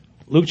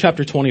Luke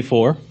chapter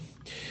 24,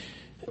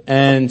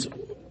 and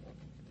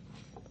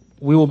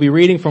we will be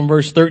reading from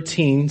verse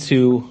 13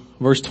 to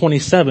verse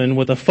 27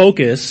 with a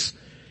focus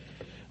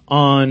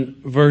on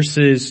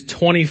verses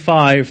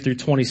 25 through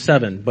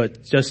 27.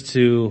 But just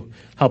to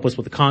help us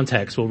with the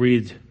context, we'll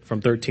read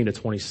from 13 to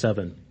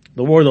 27.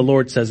 The word of the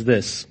Lord says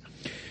this: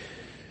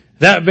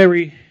 That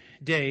very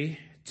day,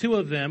 two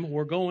of them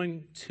were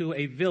going to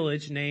a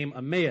village named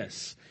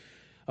Emmaus,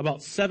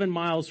 about 7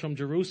 miles from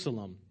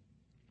Jerusalem.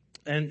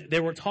 And they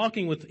were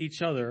talking with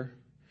each other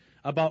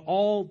about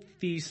all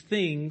these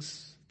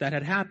things that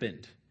had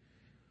happened.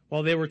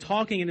 While they were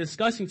talking and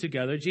discussing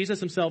together, Jesus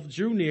himself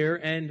drew near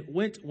and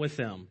went with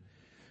them.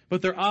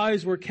 But their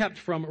eyes were kept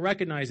from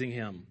recognizing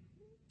him.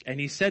 And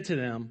he said to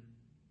them,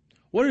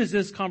 "What is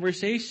this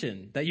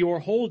conversation that you are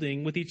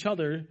holding with each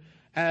other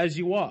as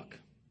you walk?"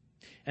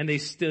 And they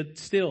stood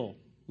still,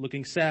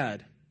 looking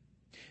sad.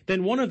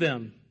 Then one of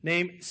them,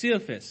 named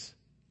Cephas,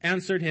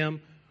 answered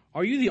him,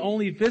 "Are you the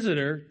only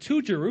visitor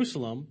to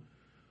Jerusalem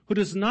who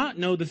does not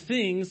know the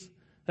things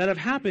that have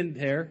happened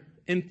there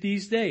in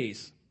these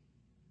days?"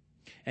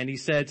 And he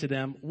said to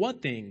them,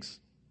 "What things?"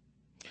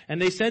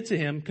 And they said to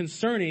him,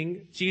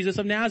 "Concerning Jesus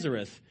of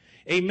Nazareth,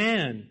 a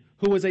man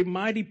who was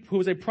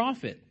a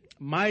prophet,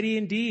 mighty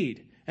in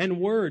deed and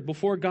word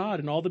before God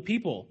and all the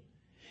people,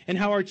 and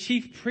how our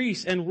chief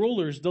priests and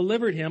rulers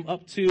delivered him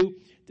up to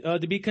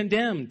be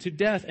condemned to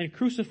death and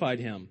crucified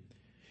him.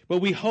 But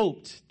we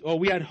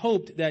had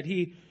hoped that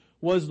he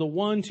was the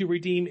one to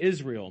redeem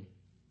Israel.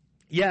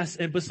 Yes,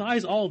 and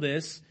besides all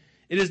this,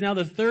 it is now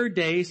the third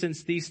day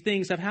since these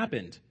things have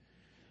happened.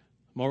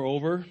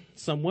 Moreover,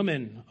 some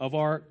women of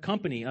our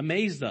company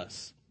amazed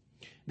us.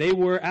 They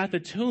were at the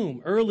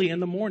tomb early in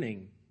the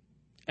morning,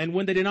 and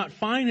when they did not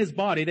find his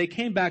body, they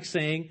came back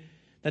saying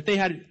that they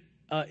had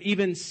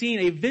even seen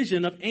a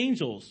vision of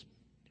angels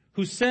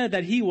who said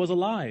that he was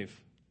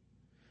alive.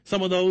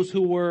 Some of those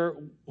who were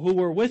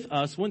with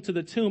us went to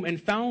the tomb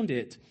and found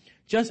it,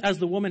 just as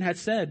the woman had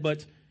said,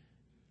 but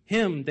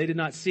him they did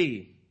not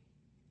see."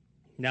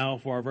 Now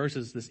for our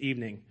verses this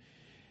evening.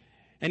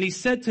 And he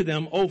said to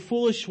them, "O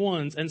foolish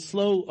ones, and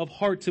slow of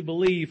heart to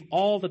believe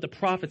all that the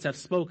prophets have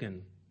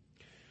spoken.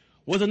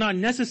 Was it not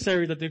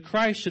necessary that the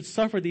Christ should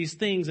suffer these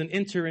things and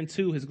enter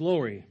into his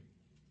glory?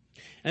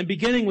 And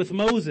beginning with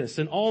Moses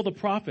and all the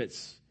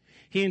prophets,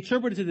 he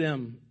interpreted to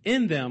them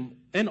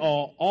in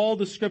all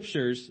the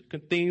scriptures,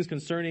 things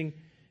concerning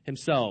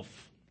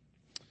himself."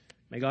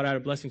 May God add a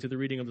blessing to the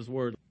reading of his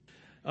word.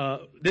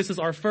 This is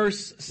our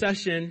first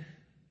session,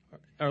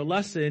 our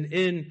lesson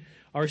in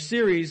our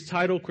series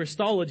titled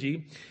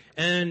Christology.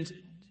 And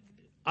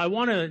I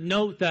want to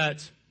note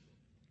that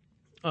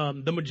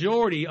the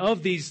majority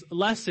of these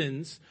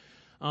lessons,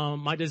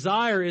 my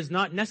desire is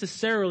not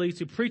necessarily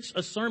to preach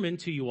a sermon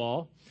to you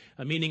all,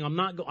 meaning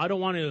I don't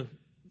want to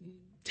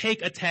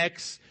take a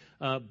text,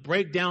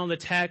 break down the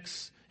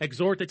text,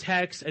 exhort the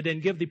text, and then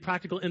give the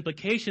practical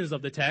implications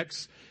of the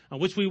text,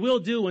 which we will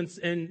do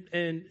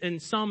in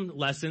some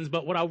lessons.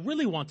 But what I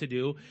really want to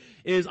do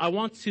is I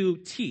want to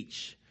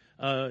teach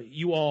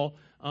you all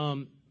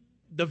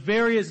the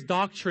various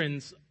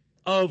doctrines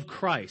of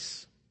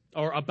Christ,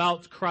 or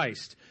about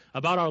Christ,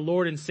 about our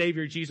Lord and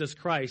Savior Jesus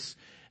Christ.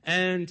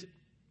 And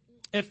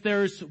if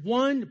there's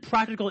one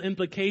practical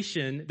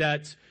implication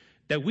that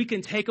we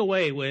can take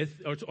away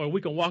with, or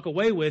we can walk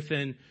away with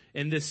in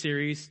this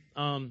series,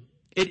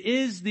 it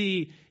is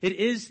the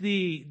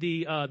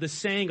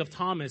saying of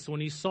Thomas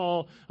when he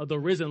saw the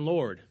risen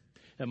Lord,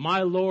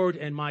 "My Lord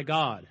and my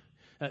God."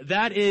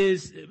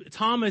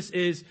 Thomas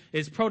is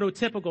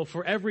prototypical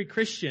for every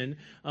Christian,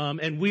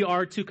 and we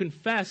are to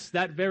confess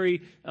that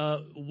very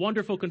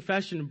wonderful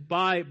confession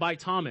by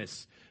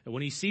Thomas. And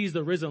when he sees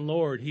the risen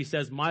Lord, he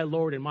says, "My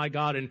Lord and my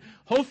God." And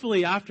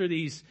hopefully after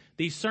these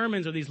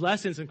sermons or these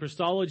lessons in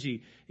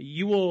Christology,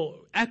 you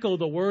will echo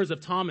the words of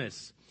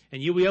Thomas,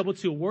 and you'll be able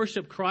to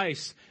worship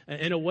Christ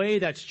in a way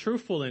that's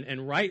truthful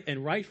and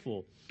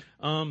rightful.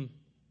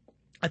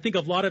 I think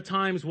a lot of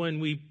times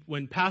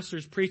when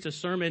pastors preach a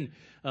sermon,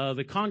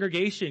 the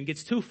congregation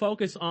gets too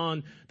focused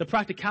on the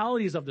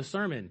practicalities of the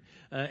sermon,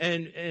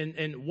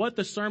 and what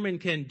the sermon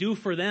can do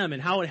for them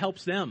and how it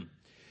helps them.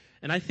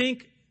 And I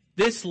think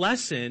this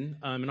lesson,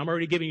 and I'm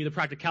already giving you the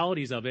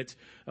practicalities of it,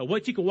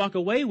 what you can walk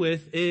away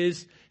with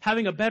is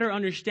having a better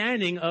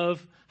understanding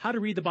of how to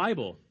read the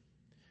Bible.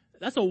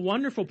 That's a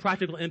wonderful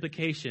practical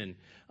implication.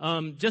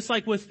 Just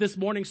like with this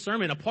morning's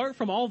sermon, apart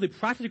from all the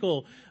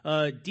practical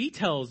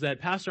details that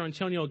Pastor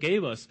Antonio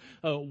gave us,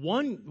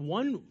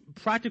 one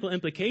practical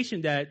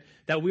implication that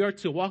we are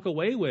to walk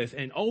away with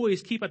and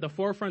always keep at the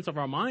forefront of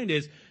our mind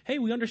is, hey,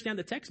 we understand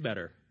the text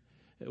better.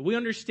 We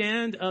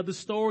understand the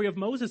story of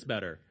Moses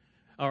better,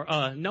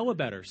 or Noah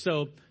better.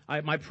 So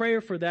my prayer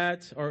for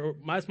that, or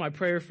that's my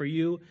prayer for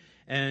you,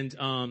 and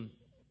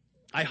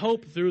I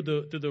hope through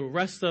the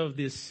rest of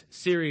this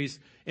series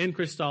in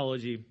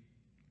Christology,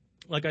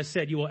 like I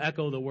said, you will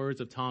echo the words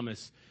of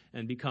Thomas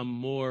and become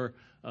more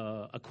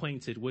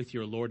acquainted with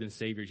your Lord and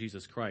Savior,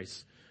 Jesus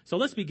Christ. So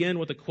let's begin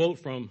with a quote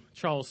from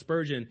Charles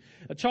Spurgeon.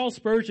 Charles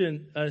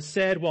Spurgeon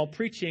said while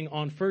preaching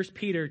on 1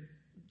 Peter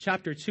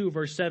chapter 2,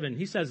 verse 7,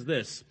 he says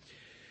this,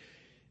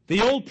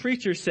 "The old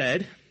preacher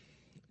said,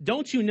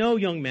 'Don't you know,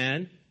 young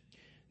man,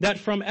 that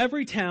from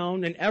every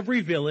town and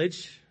every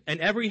village and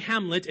every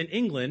hamlet in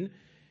England,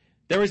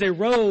 there is a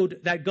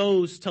road that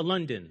goes to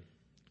London?'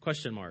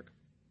 Question mark.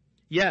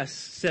 'Yes,'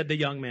 said the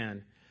young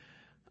man.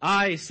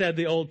 'Aye,' said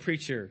the old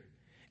preacher.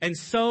 And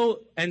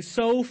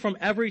so from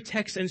every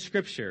text in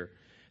scripture,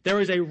 there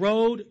is a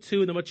road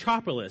to the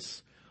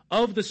metropolis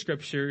of the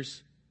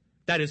scriptures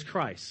that is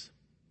Christ.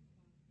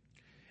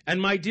 And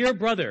my dear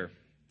brother,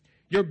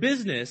 your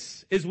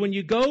business is when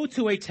you go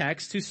to a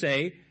text to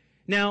say,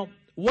 now,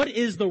 what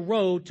is the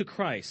road to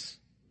Christ?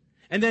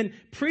 And then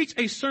preach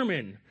a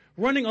sermon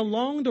running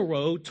along the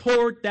road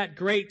toward that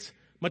great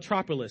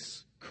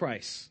metropolis,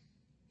 Christ.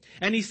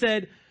 And he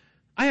said,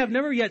 I have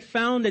never yet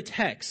found a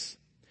text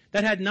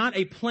that had not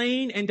a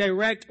plain and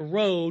direct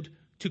road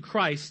to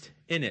Christ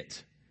in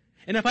it.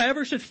 And if I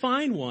ever should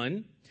find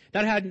one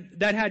that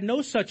had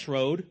no such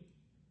road,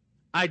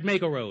 I'd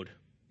make a road.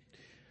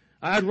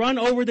 I'd run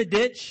over the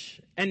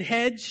ditch and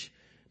hedge,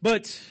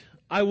 but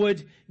I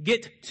would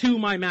get to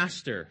my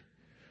master.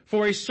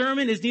 For a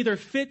sermon is neither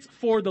fit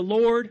for the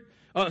Lord,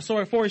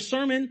 for a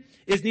sermon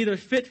is neither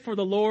fit for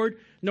the Lord,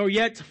 nor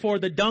yet for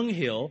the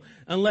dunghill,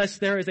 unless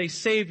there is a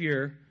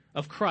Savior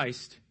of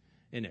Christ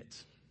in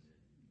it.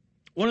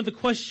 One of the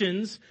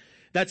questions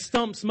that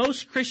stumps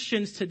most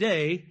Christians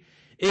today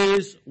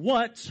is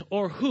what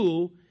or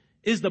who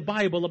is the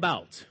Bible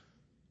about?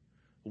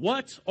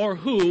 What or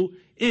who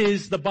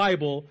is the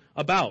Bible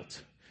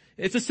about?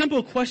 It's a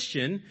simple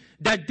question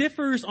that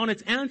differs on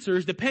its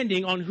answers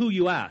depending on who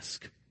you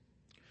ask.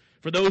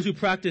 For those who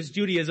practice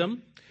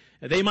Judaism,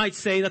 they might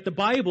say that the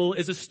Bible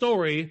is a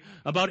story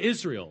about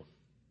Israel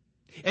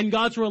and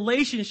God's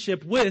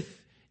relationship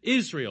with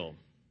Israel.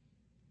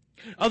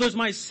 Others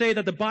might say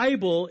that the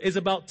Bible is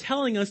about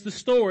telling us the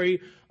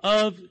story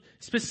of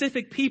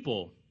specific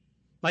people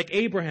like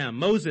Abraham,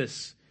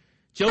 Moses,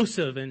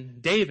 Joseph,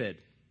 and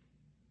David.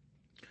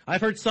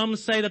 I've heard some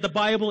say that the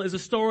Bible is a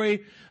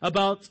story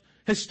about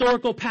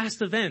historical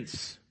past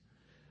events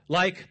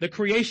like the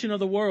creation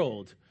of the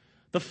world,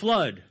 the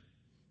flood,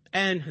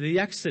 and the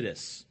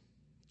Exodus.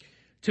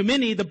 To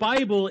many, the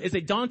Bible is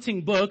a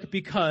daunting book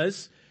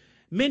because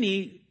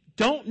many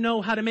don't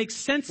know how to make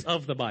sense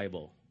of the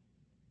Bible.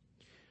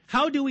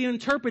 How do we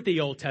interpret the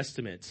Old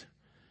Testament?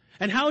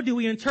 And how do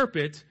we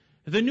interpret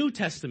the New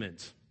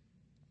Testament?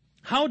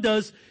 How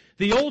does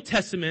the Old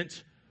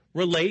Testament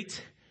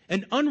relate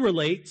and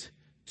unrelate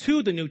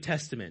to the New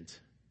Testament?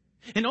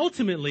 And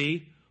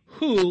ultimately,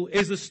 who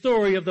is the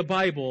story of the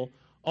Bible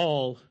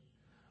all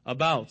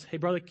about? Hey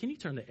brother, can you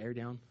turn the air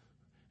down?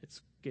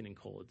 It's getting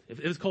cold. If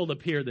it's cold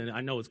up here, then I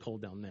know it's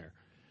cold down there.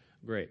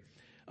 Great.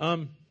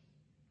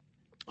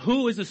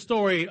 Who is the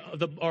story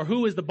or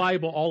who is the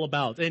Bible all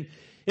about? And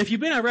if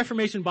you've been at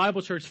Reformation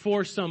Bible Church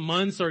for some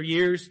months or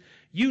years,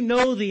 you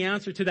know the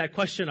answer to that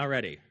question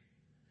already.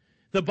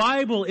 The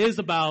Bible is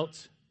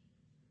about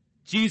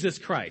Jesus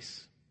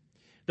Christ.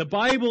 The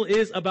Bible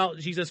is about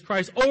Jesus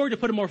Christ, or to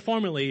put it more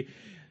formally,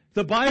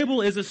 the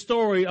Bible is a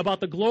story about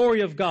the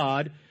glory of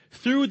God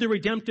through the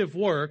redemptive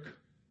work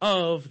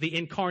of the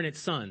incarnate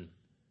Son.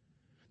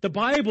 The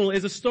Bible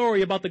is a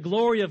story about the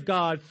glory of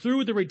God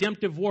through the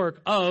redemptive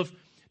work of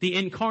the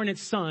incarnate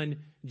Son,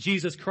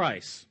 Jesus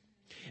Christ.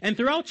 And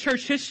throughout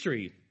church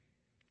history,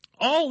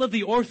 all of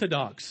the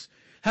Orthodox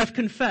have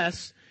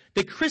confessed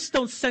the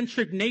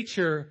Christocentric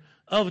nature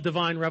of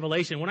divine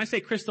revelation. When I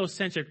say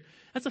Christocentric,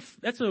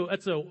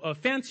 that's a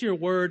fancier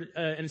word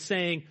in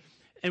saying,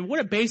 and what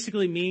it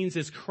basically means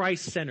is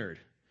Christ-centered.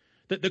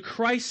 The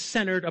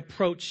Christ-centered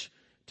approach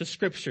to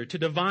Scripture, to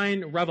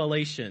divine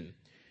revelation.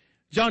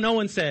 John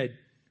Owen said,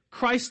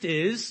 Christ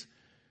is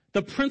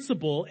the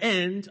principal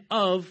end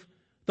of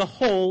the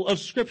whole of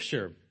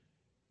Scripture.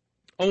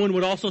 Owen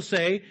would also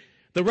say,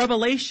 the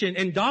revelation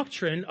and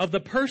doctrine of the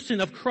person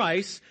of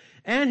Christ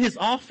and His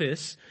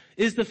office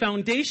is the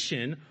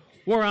foundation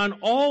whereon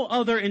all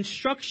other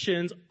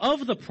instructions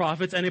of the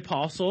prophets and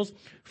apostles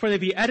for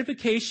the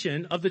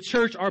edification of the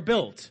church are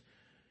built,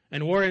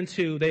 and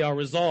whereunto they are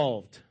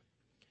resolved.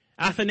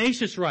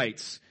 Athanasius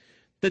writes,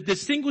 the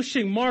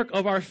distinguishing mark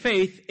of our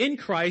faith in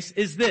Christ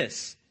is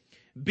this,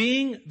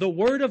 being the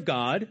Word of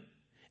God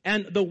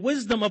and the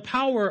wisdom of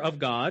power of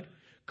God,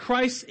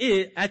 Christ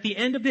is, at the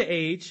end of the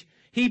age,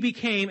 He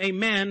became a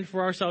man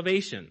for our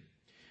salvation.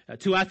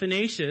 To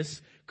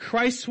Athanasius,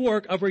 Christ's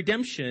work of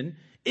redemption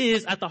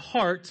is at the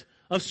heart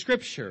of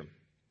Scripture.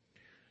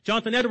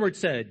 Jonathan Edwards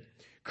said,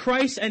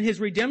 Christ and His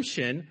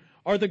redemption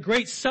are the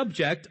great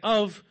subject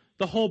of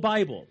the whole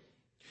Bible.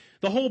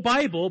 The whole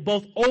Bible,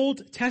 both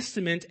Old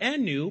Testament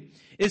and New,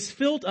 is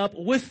filled up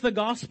with the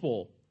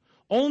gospel,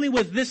 only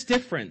with this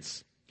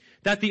difference,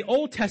 that the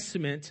Old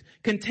Testament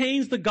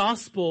contains the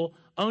gospel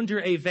under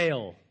a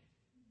veil,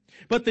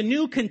 but the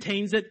New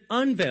contains it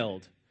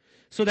unveiled,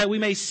 so that we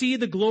may see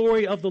the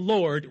glory of the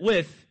Lord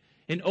with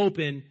an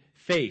open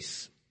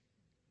face.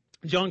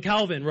 John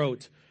Calvin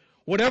wrote,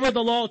 whatever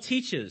the law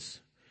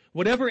teaches,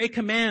 whatever it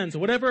commands,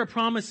 whatever it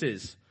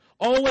promises,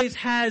 always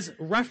has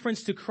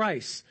reference to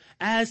Christ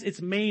as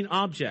its main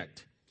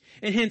object.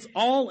 And hence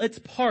all its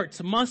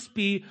parts must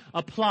be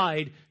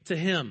applied to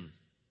him.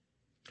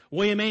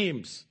 William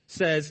Ames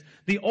says,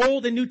 the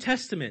Old and New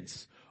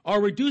Testaments are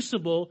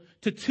reducible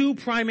to two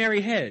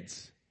primary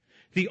heads.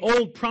 The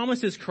Old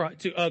promises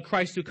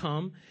Christ to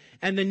come,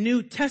 and the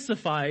New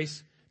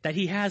testifies that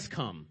he has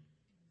come.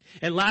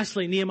 And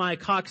lastly, Nehemiah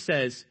Cox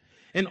says,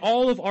 in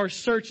all of our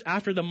search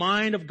after the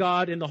mind of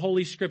God in the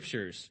Holy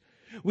Scriptures,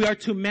 we are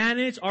to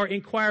manage our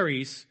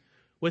inquiries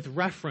with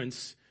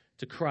reference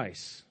to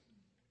Christ.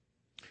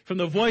 From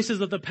the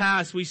voices of the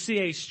past, we see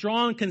a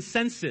strong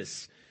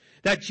consensus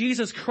that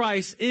Jesus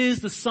Christ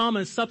is the sum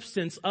and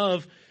substance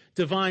of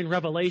divine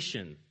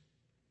revelation.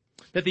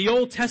 That the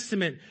Old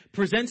Testament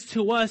presents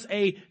to us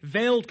a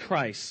veiled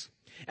Christ,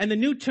 and the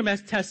New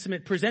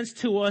Testament presents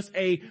to us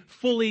a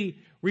fully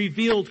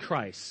revealed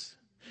Christ.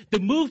 The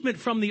movement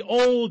from the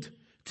Old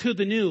to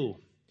the New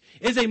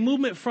is a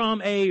movement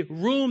from a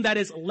room that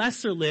is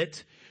lesser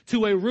lit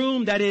to a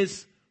room that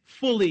is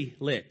fully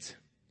lit.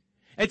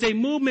 It's a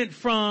movement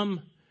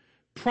from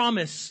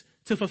promise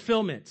to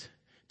fulfillment,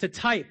 to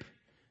type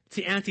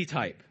to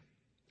antitype.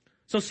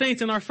 So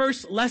saints, in our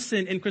first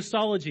lesson in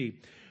Christology,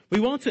 we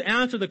want to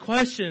answer the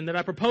question that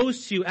I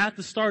proposed to you at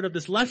the start of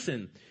this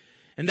lesson,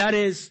 and that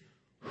is,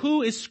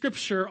 who is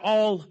Scripture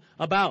all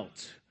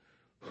about?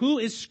 Who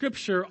is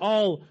Scripture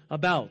all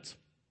about?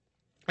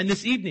 And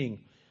this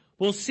evening,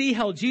 we'll see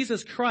how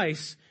Jesus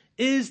Christ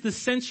is the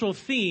central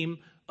theme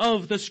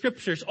of the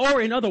Scriptures, or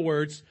in other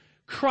words,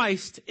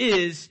 Christ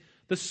is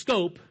the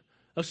scope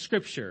of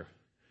Scripture.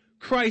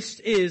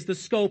 Christ is the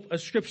scope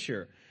of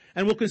Scripture.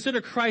 And we'll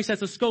consider Christ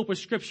as the scope of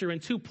Scripture in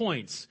 2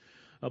 points.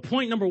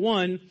 Point number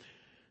 1,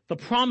 the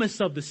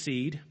promise of the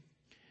seed.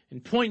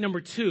 And point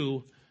number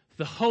 2,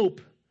 the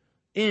hope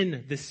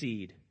in the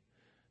seed.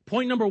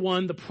 Point number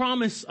 1, the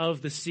promise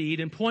of the seed.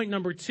 And point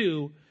number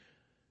 2,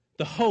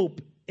 the hope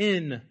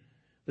in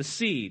the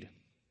seed.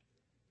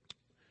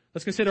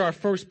 Let's consider our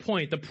first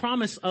point, the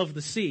promise of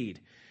the seed.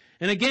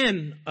 And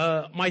again,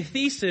 my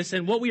thesis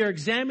and what we are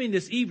examining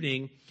this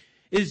evening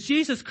is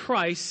Jesus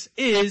Christ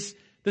is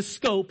the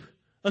scope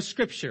of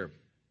Scripture.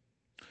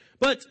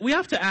 But we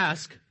have to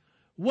ask,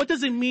 what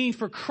does it mean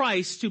for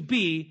Christ to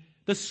be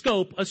the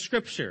scope of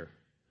Scripture?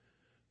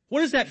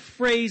 What does that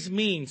phrase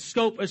mean,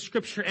 scope of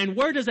Scripture? And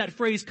where does that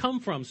phrase come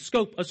from,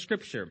 scope of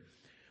Scripture?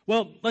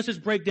 Well, let's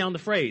just break down the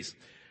phrase.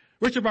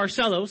 Richard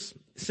Barcellos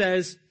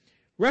says,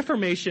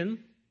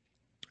 Reformation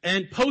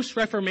and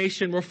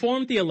post-Reformation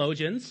Reformed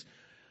theologians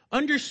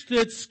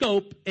understood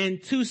scope in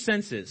 2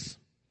 senses.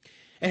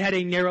 It had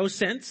a narrow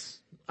sense,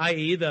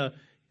 i.e. the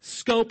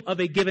scope of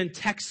a given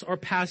text or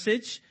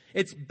passage,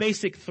 its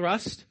basic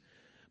thrust,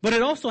 but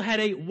it also had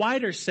a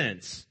wider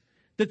sense,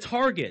 the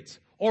target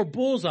or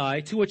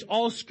bullseye to which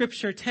all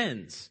Scripture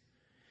tends.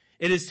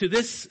 It is to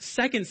this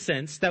second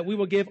sense that we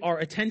will give our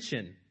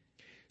attention.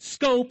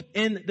 Scope,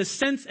 in the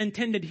sense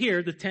intended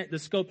here, the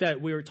scope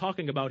that we were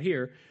talking about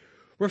here,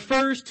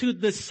 refers to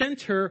the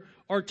center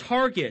or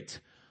target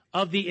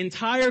of the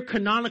entire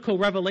canonical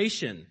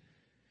revelation.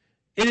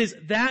 It is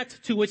that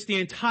to which the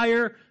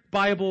entire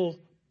Bible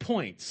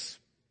points.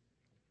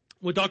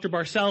 What Dr.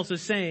 Barcellos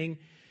is saying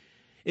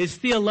is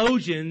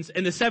theologians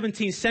in the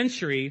 17th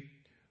century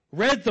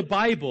read the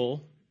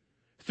Bible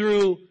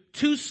through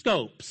 2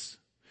 scopes,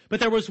 but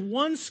there was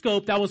one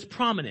scope that was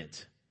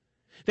prominent.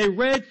 They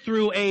read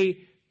through a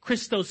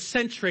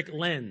Christocentric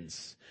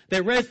lens.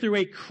 They read through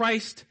a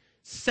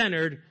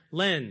Christ-centered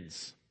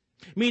lens,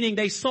 meaning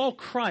they saw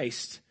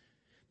Christ.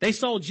 They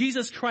saw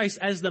Jesus Christ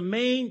as the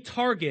main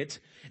target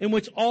in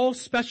which all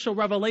special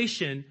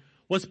revelation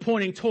was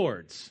pointing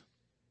towards.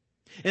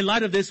 In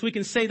light of this, we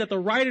can say that the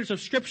writers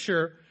of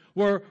Scripture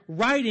were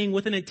writing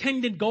with an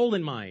intended goal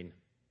in mind.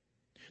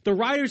 The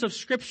writers of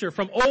Scripture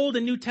from Old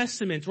and New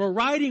Testaments were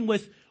writing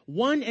with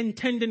one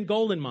intended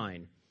goal in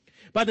mind.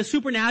 By the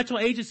supernatural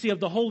agency of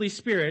the Holy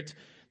Spirit,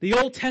 the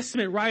Old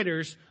Testament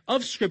writers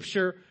of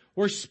Scripture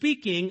were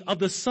speaking of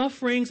the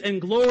sufferings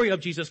and glory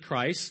of Jesus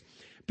Christ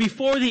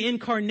before the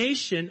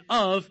incarnation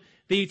of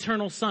the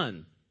eternal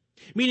Son.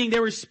 Meaning they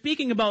were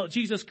speaking about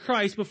Jesus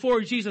Christ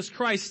before Jesus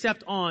Christ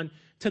stepped on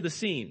to the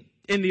scene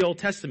in the Old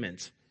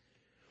Testament.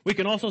 We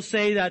can also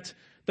say that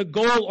the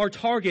goal or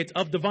target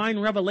of divine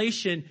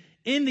revelation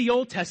in the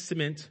Old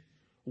Testament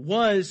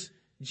was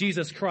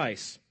Jesus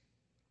Christ.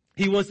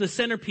 He was the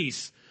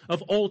centerpiece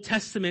of Old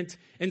Testament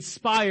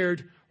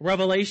inspired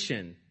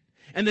revelation.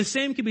 And the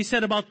same can be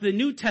said about the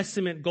New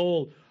Testament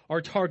goal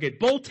or target.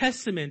 Both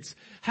Testaments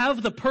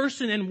have the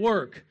person and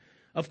work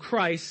of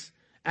Christ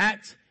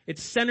at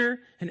its center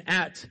and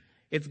at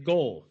its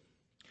goal.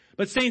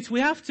 But saints, we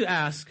have to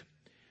ask,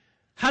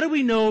 how do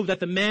we know that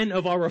the men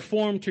of our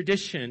Reformed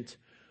tradition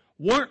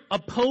weren't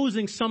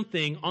opposing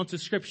something onto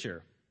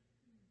Scripture?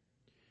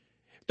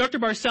 Dr.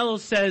 Barcellos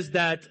says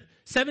that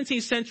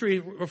 17th century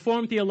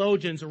Reformed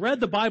theologians read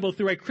the Bible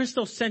through a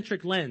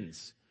Christocentric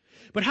lens.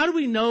 But how do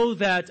we know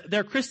that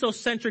their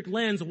Christocentric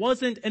lens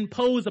wasn't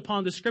imposed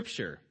upon the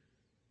Scripture?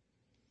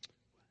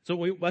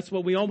 So that's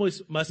what we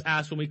always must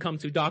ask when we come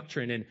to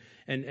doctrine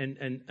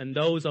and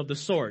those of the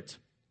sort.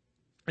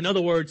 In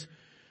other words,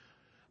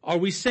 are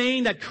we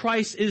saying that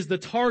Christ is the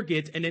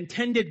target and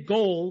intended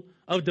goal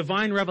of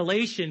divine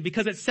revelation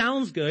because it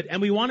sounds good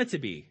and we want it to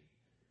be?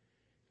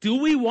 Do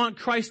we want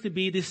Christ to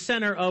be the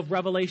center of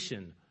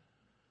revelation?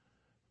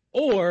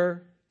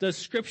 Or does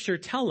Scripture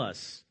tell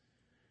us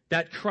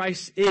that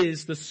Christ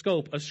is the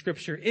scope of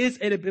Scripture? Is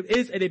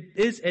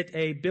it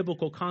a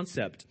biblical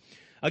concept?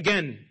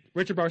 Again,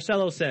 Richard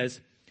Barcelo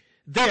says,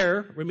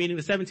 we're meaning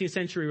the 17th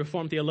century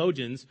Reformed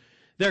theologians,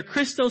 their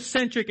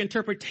Christocentric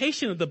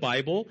interpretation of the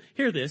Bible,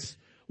 hear this,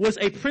 was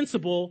a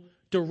principle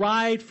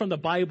derived from the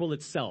Bible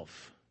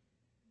itself.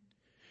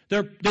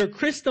 Their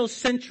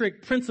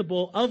Christocentric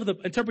principle of the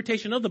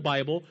interpretation of the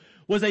Bible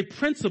was a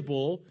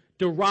principle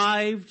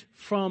derived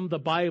from the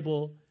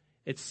Bible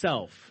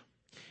itself.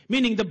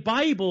 Meaning the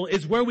Bible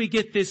is where we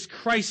get this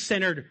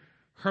Christ-centered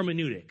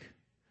hermeneutic.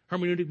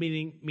 Hermeneutic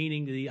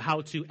meaning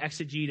how to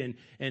exegete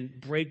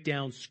and break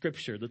down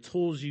Scripture, the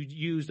tools you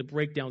use to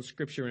break down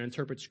Scripture and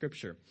interpret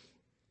Scripture.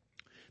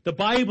 The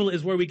Bible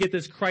is where we get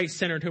this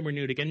Christ-centered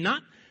hermeneutic, and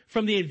not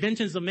from the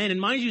inventions of men. And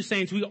mind you,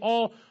 saints, we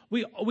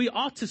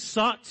ought to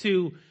sought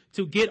to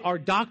get our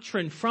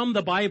doctrine from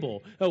the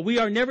Bible. We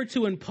are never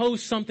to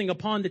impose something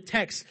upon the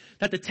text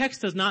that the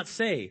text does not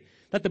say,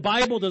 that the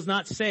Bible does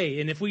not say.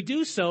 And if we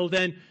do so,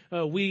 then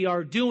we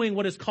are doing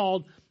what is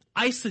called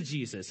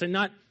eisegesis and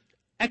not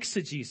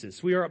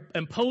exegesis. We are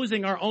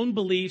imposing our own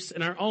beliefs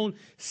and our own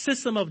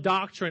system of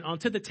doctrine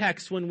onto the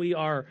text when we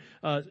are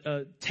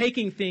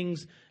taking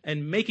things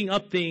and making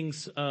up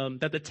things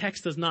that the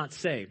text does not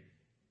say.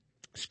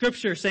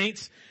 Scripture,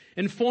 saints,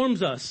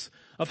 informs us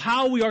of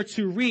how we are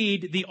to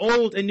read the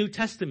Old and New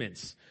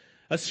Testaments.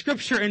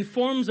 Scripture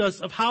informs us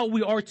of how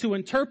we are to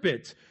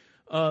interpret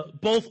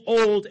both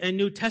Old and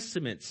New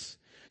Testaments.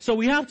 So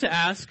we have to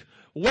ask,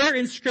 where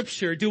in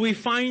Scripture do we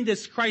find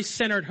this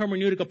Christ-centered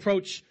hermeneutic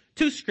approach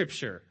to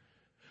Scripture?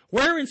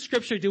 Where in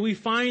Scripture do we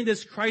find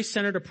this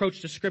Christ-centered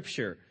approach to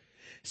Scripture?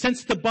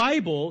 Since the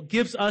Bible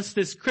gives us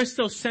this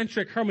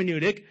Christocentric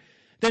hermeneutic,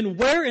 then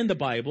where in the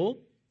Bible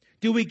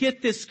do we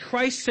get this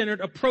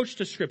Christ-centered approach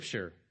to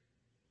Scripture?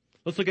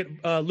 Let's look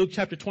at Luke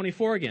chapter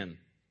 24 again.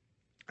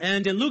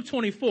 And in Luke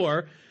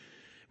 24,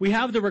 we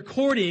have the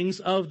recordings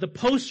of the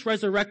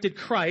post-resurrected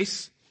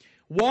Christ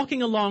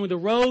walking along the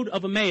road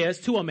of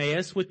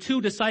Emmaus with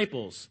two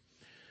disciples.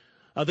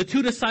 The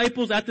two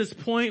disciples at this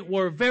point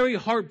were very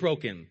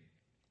heartbroken.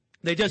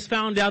 They just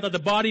found out that the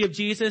body of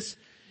Jesus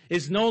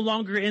is no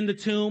longer in the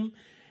tomb,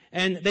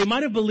 and they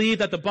might have believed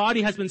that the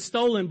body has been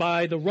stolen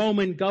by the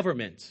Roman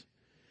government.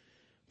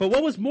 But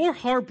what was more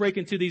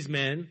heartbreaking to these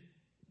men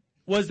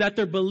was that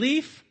their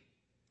belief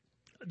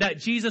that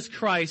Jesus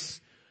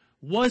Christ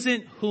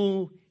wasn't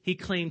who he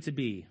claimed to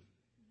be.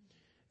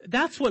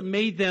 That's what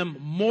made them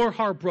more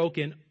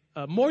heartbroken,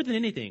 more than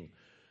anything,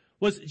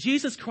 was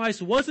Jesus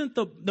Christ wasn't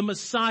the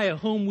Messiah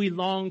whom we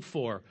longed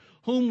for,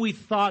 whom we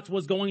thought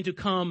was going to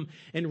come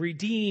and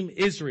redeem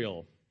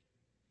Israel.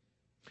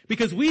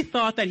 Because we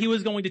thought that he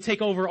was going to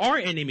take over our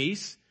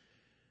enemies,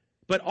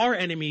 but our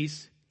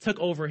enemies took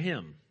over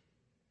him.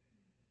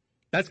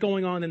 That's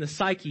going on in the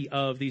psyche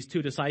of these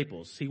two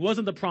disciples. He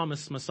wasn't the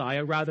promised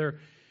Messiah, rather,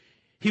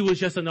 he was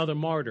just another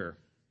martyr.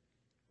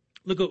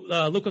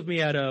 Look with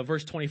me at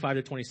verse 25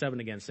 to 27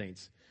 again,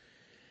 saints.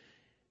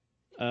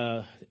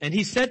 And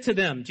he said to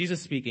them,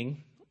 Jesus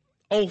speaking,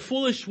 O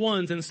foolish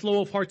ones and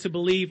slow of heart to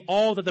believe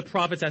all that the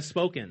prophets have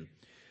spoken.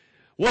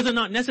 Was it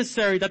not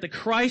necessary that the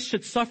Christ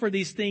should suffer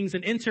these things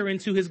and enter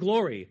into his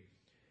glory?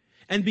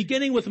 And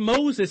beginning with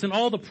Moses and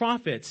all the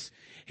prophets,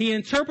 he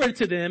interpreted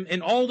to them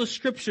in all the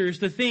scriptures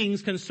the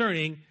things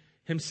concerning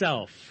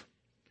himself.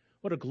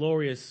 What a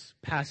glorious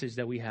passage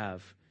that we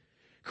have.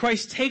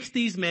 Christ takes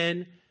these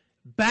men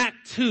back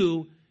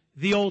to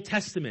the Old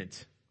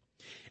Testament.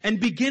 And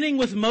beginning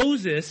with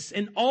Moses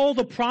and all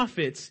the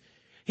prophets,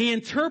 he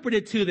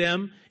interpreted to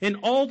them in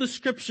all the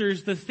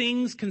scriptures the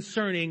things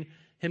concerning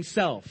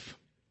himself.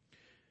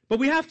 But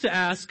we have to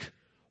ask,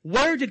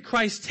 where did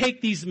Christ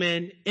take these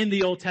men in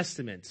the Old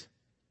Testament?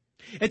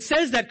 It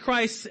says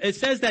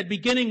that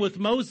beginning with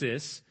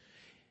Moses,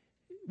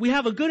 we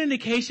have a good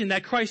indication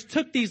that Christ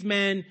took these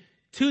men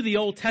to the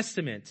Old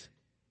Testament.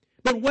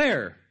 But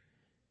where?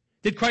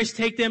 Did Christ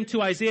take them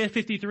to Isaiah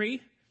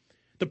 53?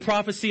 The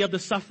prophecy of the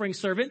suffering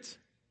servant?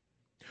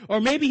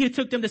 Or maybe he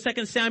took them to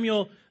 2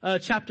 Samuel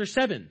chapter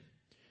 7,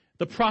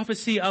 the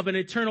prophecy of an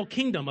eternal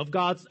kingdom of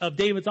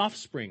David's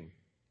offspring.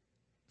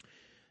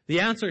 The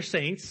answer,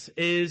 saints,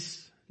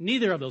 is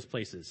neither of those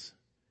places.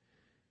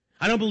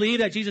 I don't believe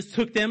that Jesus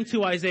took them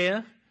to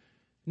Isaiah,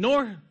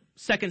 nor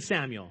 2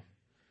 Samuel.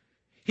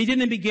 He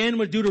didn't begin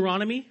with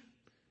Deuteronomy,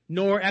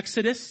 nor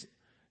Exodus,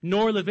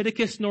 nor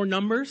Leviticus, nor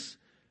Numbers.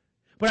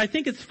 But I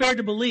think it's fair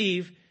to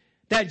believe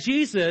that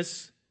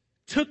Jesus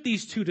took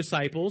these two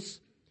disciples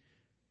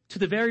to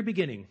the very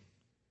beginning.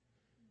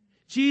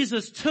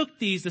 Jesus took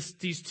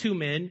these two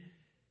men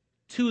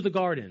to the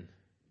garden.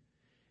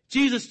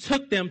 Jesus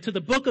took them to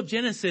the book of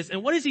Genesis,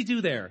 and what does he do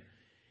there?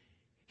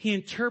 He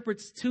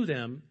interprets to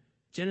them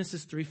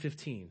Genesis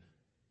 3:15.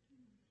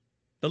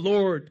 The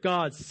Lord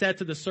God said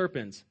to the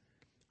serpent,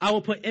 I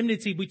will put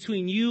enmity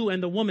between you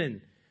and the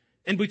woman,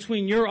 and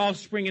between your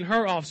offspring and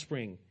her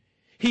offspring.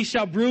 He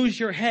shall bruise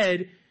your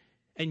head,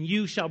 and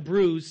you shall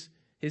bruise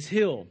his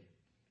heel.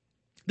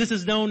 This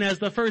is known as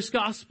the first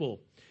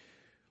gospel.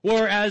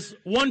 Or as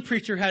one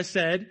preacher has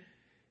said,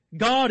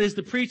 God is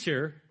the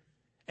preacher,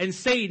 and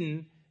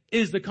Satan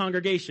is the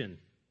congregation.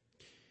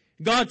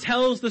 God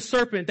tells the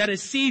serpent that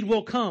his seed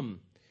will come.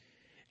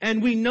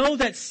 And we know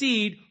that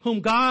seed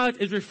whom God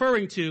is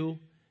referring to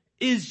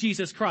is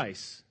Jesus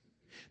Christ.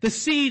 The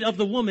seed of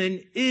the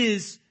woman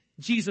is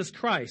Jesus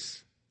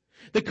Christ.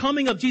 The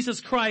coming of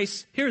Jesus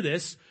Christ, hear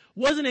this,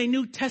 wasn't a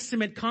New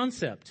Testament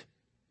concept,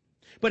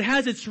 but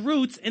has its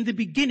roots in the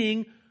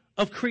beginning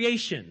of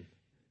creation.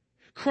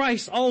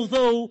 Christ,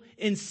 although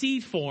in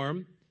seed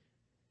form,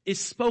 is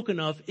spoken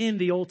of in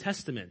the Old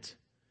Testament.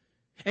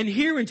 And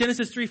here in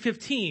Genesis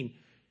 3:15,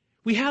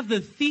 we have the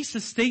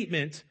thesis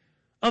statement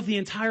of the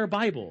entire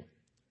Bible.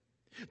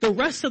 The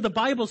rest of the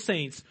Bible,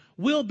 saints,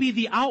 will be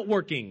the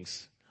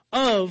outworkings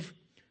of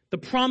the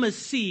promised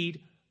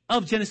seed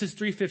of Genesis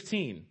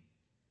 3:15.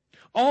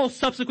 All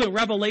subsequent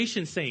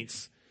revelation,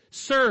 saints,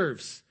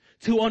 serves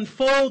to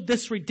unfold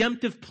this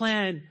redemptive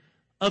plan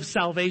of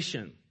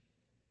salvation.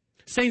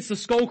 Saints, the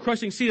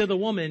skull-crushing seed of the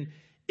woman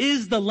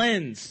is the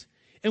lens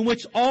in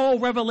which all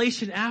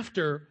revelation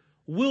after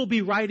will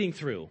be riding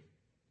through.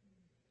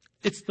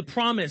 It's the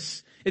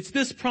promise. It's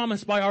this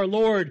promise by our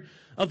Lord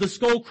of the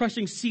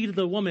skull-crushing seed of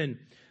the woman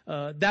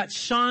that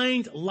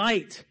shined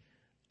light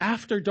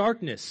after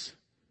darkness.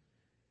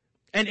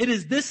 And it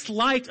is this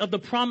light of the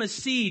promised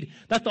seed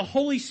that the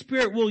Holy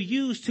Spirit will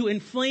use to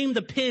inflame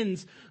the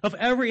pins of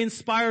every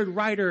inspired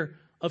writer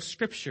of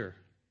Scripture.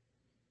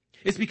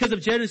 It's because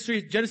of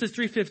Genesis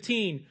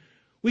 3:15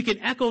 we can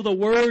echo the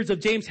words of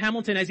James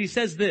Hamilton as he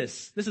says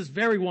this. This is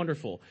very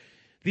wonderful.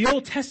 The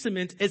Old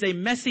Testament is a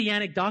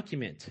messianic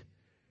document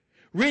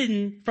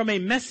written from a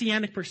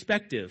messianic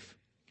perspective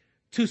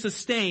to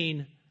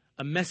sustain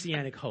a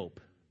messianic hope.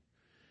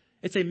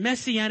 It's a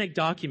messianic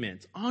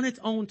document on its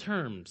own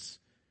terms,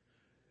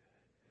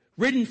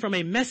 written from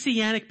a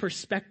messianic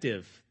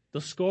perspective,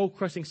 the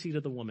skull-crushing seed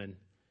of the woman,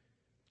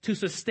 to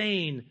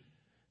sustain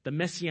the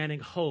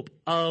messianic hope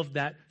of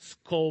that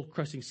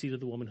skull-crushing seed of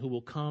the woman who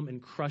will come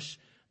and crush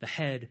the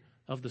head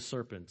of the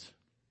serpent.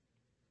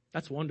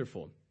 That's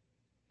wonderful.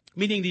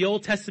 Meaning the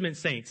Old Testament,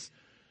 saints,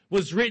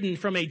 was written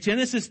from a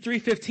Genesis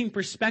 3:15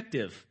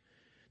 perspective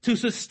to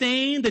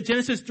sustain the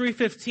Genesis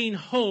 3:15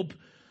 hope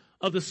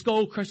of the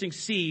skull-crushing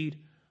seed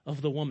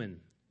of the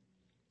woman.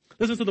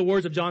 Listen to the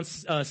words of John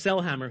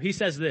Selhammer. He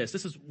says this.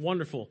 This is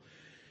wonderful.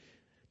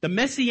 The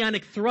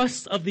messianic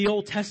thrust of the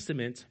Old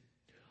Testament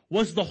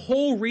was the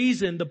whole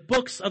reason the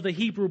books of the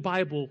Hebrew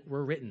Bible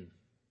were written.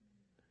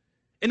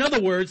 In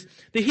other words,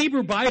 the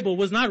Hebrew Bible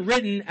was not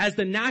written as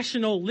the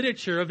national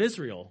literature of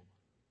Israel.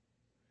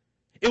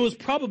 It was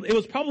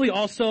probably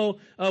also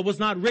was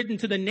not written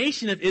to the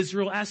nation of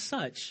Israel as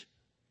such.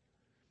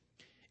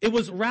 It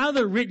was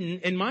rather written,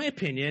 in my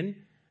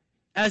opinion,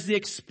 as the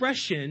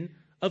expression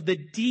of the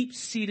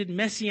deep-seated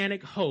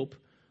messianic hope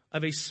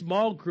of a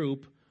small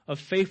group of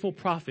faithful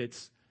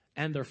prophets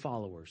and their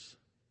followers.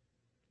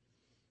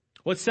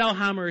 What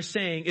Selhammer is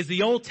saying is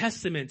the Old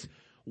Testament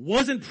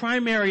wasn't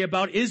primarily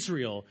about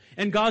Israel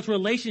and God's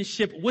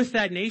relationship with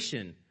that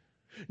nation,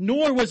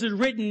 nor was it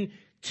written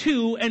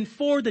to and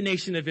for the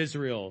nation of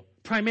Israel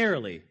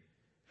primarily.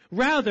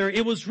 Rather,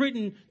 it was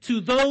written to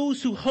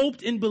those who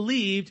hoped and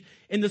believed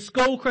in the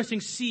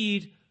skull-crushing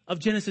seed of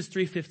Genesis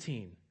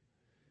 3:15.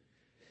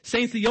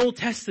 Saints, the Old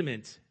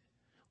Testament,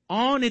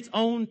 on its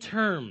own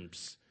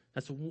terms,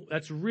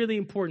 that's really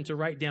important to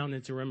write down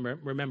and to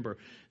remember.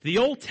 The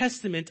Old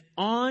Testament,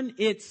 on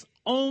its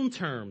own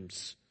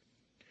terms,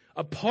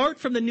 apart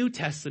from the New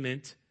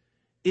Testament,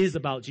 is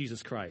about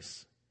Jesus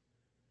Christ.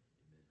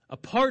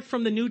 Apart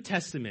from the New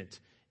Testament,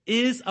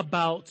 is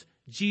about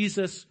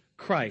Jesus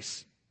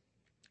Christ.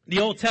 The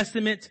Old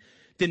Testament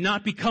did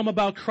not become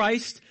about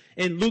Christ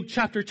in Luke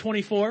chapter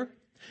 24.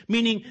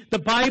 Meaning the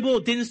Bible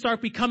didn't start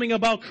becoming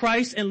about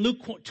Christ in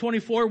Luke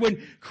 24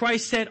 when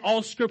Christ said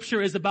all Scripture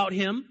is about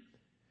Him.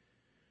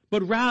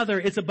 But rather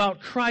it's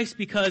about Christ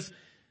because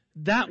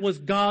that was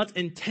God's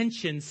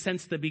intention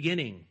since the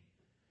beginning.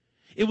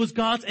 It was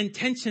God's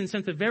intention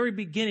since the very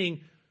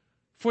beginning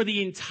for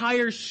the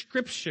entire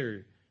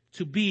Scripture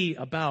to be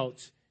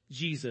about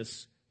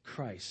Jesus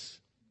Christ.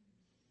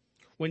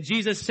 When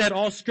Jesus said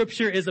all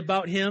Scripture is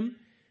about Him,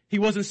 He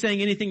wasn't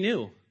saying anything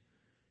new.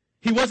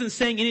 He wasn't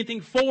saying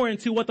anything foreign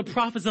to what the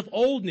prophets of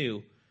old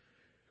knew.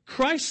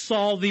 Christ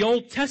saw the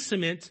Old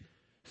Testament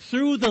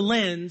through the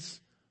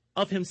lens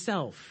of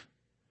Himself.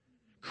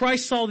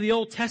 Christ saw the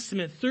Old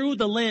Testament through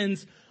the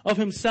lens of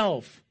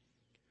Himself.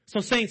 So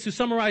saints, to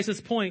summarize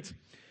this point,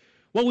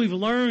 what we've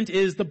learned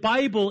is the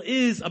Bible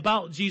is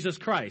about Jesus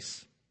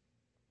Christ.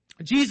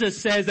 Jesus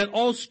says that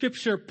all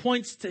Scripture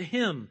points to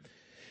Him.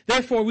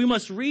 Therefore, we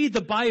must read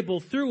the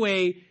Bible through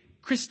a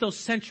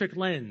Christocentric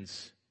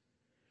lens.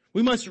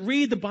 We must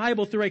read the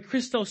Bible through a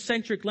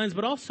Christocentric lens,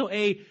 but also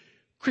a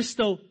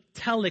Christocentric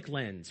telic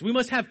lens. We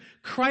must have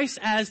Christ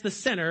as the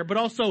center, but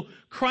also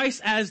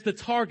Christ as the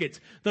target,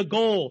 the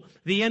goal,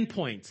 the end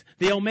point,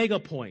 the omega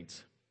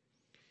point.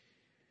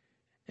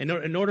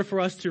 In order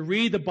for us to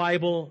read the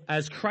Bible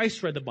as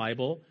Christ read the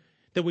Bible,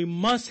 then we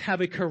must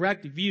have a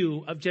correct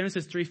view of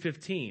Genesis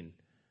 3:15.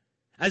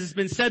 As it's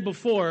been said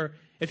before,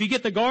 if you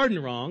get the garden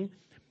wrong,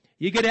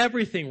 you get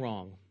everything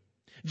wrong.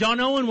 John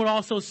Owen would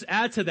also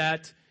add to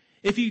that,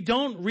 if you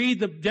don't read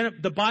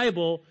the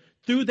Bible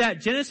through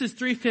that Genesis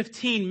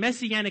 3:15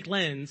 messianic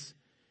lens,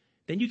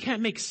 then you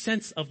can't make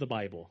sense of the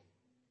Bible.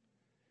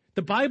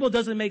 The Bible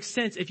doesn't make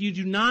sense if you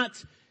do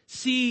not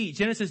see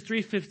Genesis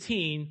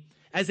 3:15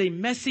 as a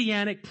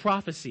messianic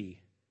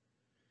prophecy,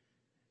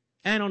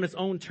 and on its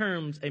own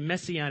terms, a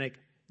messianic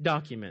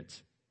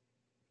document.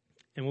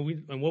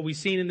 And what we've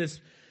seen in this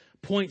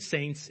point,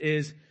 saints,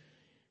 is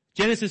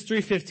Genesis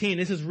 3:15.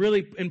 This is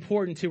really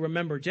important to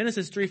remember.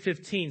 Genesis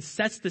 3:15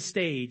 sets the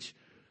stage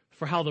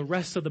for how the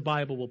rest of the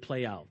Bible will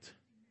play out.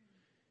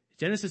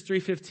 Genesis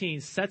 3:15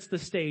 sets the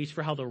stage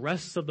for how the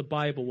rest of the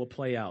Bible will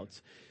play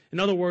out. In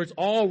other words,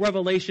 all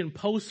Revelation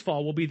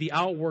post-fall will be the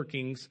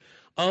outworkings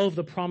of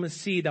the promised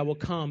seed that will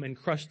come and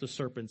crush the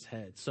serpent's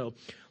head. So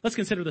let's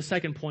consider the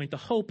second point, the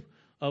hope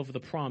of the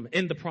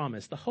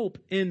promise, the hope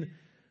in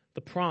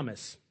the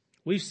promise.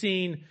 We've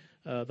seen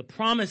the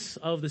promise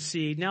of the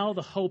seed, now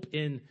the hope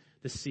in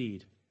the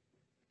seed.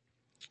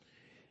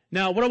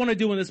 Now, what I want to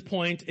do on this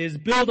point is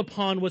build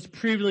upon what's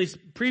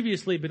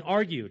previously been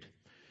argued.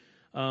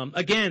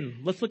 Again,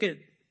 let's look at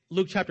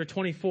Luke chapter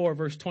 24,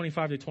 verse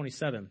 25 to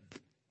 27.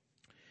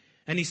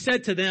 And he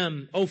said to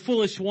them, O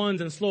foolish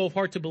ones and slow of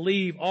heart to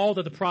believe all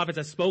that the prophets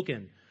have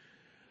spoken.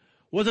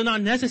 Was it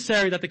not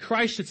necessary that the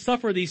Christ should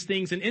suffer these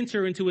things and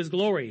enter into his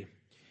glory?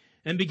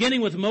 And beginning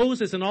with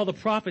Moses and all the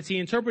prophets, he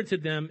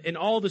interpreted them in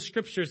all the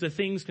scriptures, the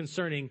things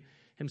concerning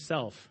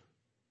himself.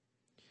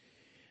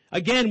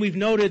 Again, we've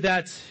noted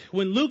that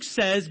when Luke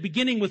says,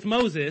 beginning with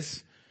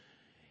Moses,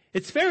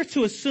 it's fair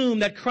to assume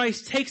that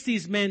Christ takes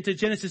these men to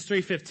Genesis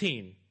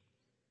 3:15.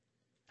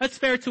 That's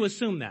fair to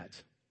assume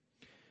that.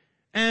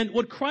 And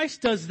what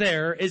Christ does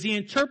there is he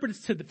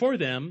interprets for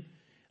them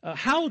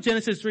how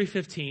Genesis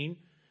 3:15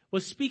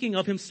 was speaking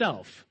of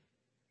himself.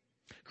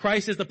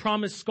 Christ is the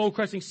promised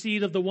skull-crushing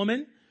seed of the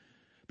woman.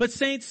 But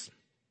saints,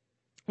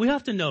 we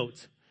have to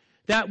note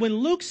that when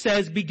Luke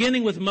says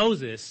beginning with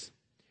Moses,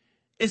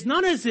 it's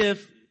not as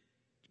if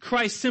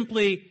Christ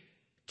simply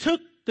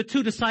took the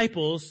two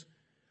disciples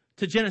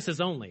to Genesis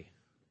only.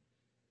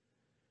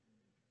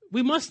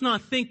 We must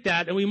not think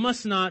that, and we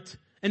must not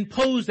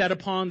impose that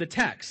upon the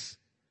text.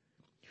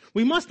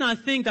 We must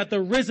not think that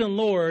the risen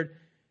Lord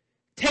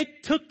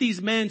took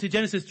these men to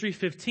Genesis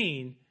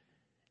 3:15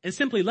 and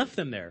simply left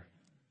them there.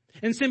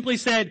 And simply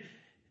said,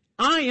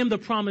 I am the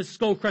promised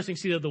skull-crushing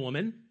seed of the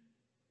woman.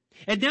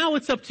 And now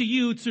it's up to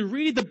you to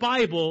read the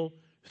Bible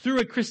through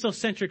a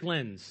Christocentric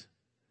lens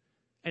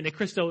and a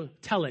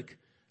Christotelic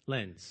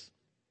lens.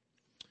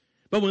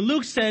 But when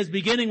Luke says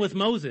beginning with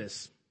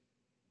Moses,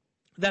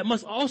 that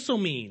must also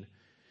mean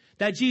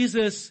that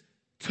Jesus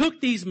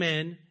took these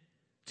men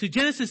to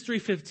Genesis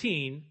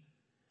 3:15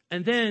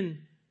 and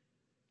then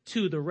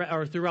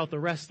throughout the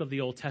rest of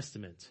the Old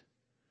Testament.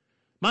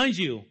 Mind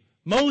you,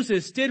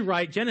 Moses did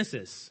write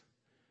Genesis,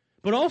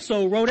 but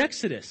also wrote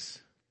Exodus.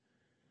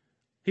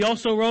 He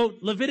also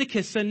wrote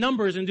Leviticus and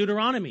Numbers and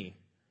Deuteronomy.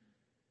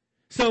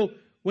 So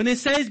when it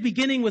says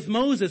beginning with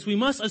Moses, we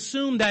must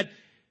assume that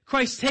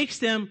Christ takes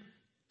them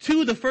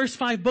to the first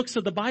 5 books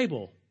of the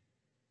Bible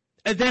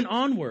and then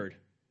onward.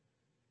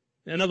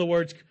 In other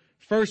words,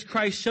 first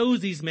Christ shows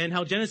these men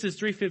how Genesis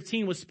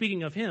 3:15 was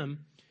speaking of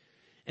him,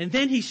 and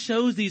then he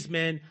shows these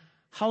men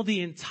how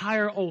the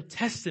entire Old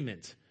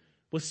Testament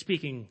was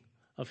speaking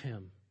of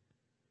him.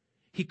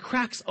 He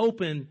cracks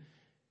open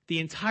the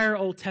entire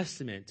Old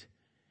Testament,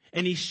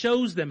 and he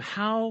shows them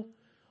how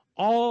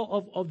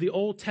all of the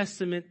Old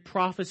Testament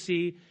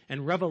prophecy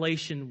and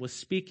revelation was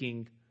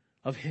speaking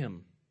of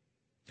him.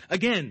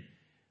 Again,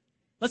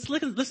 let's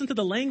listen to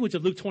the language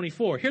of Luke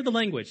 24. Hear the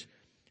language.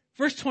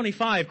 Verse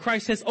 25,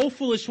 Christ says, O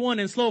foolish one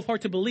and slow of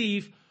heart to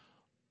believe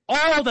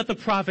all that the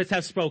prophets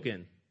have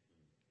spoken.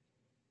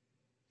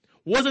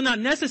 Was it not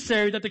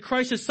necessary that the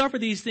Christ should suffer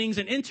these things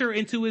and enter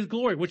into his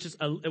glory? Which is,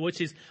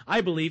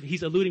 I believe,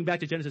 he's alluding back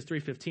to Genesis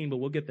 3:15, but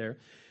we'll get there.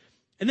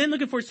 And then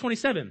look at verse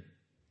 27.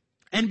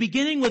 And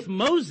beginning with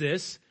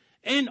Moses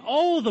and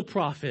all the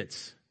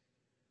prophets,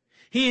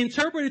 he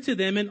interpreted to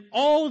them in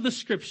all the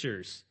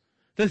scriptures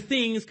the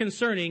things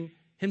concerning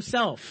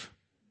himself.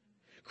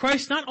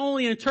 Christ not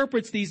only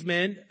interprets these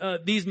men,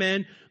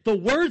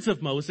 the words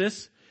of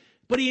Moses,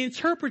 but he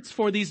interprets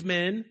for these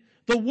men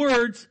the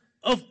words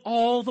of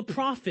all the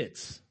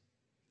prophets.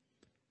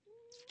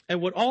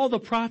 And what all the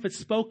prophets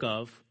spoke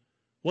of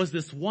was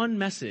this one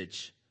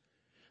message,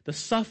 the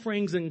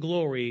sufferings and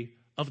glory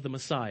of the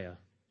Messiah.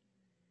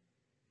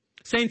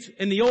 Saints,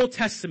 in the Old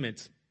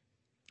Testament,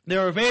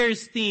 there are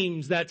various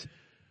themes that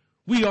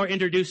we are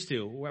introduced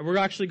to. We're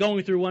actually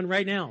going through one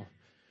right now.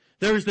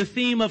 There's the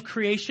theme of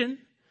creation.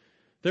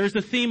 There's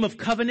the theme of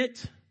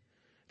covenant.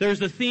 There's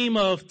the theme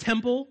of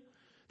temple.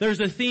 There's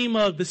a theme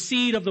of the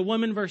seed of the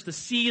woman versus the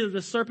seed of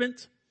the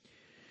serpent.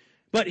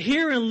 But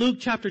here in Luke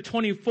chapter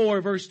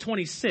 24, verse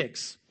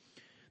 26,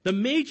 the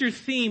major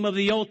theme of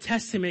the Old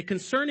Testament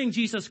concerning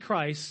Jesus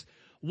Christ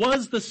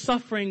was the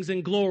sufferings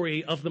and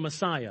glory of the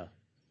Messiah.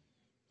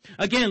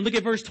 Again, look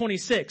at verse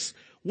 26.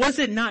 Was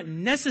it not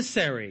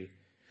necessary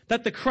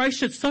that the Christ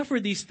should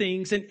suffer these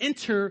things and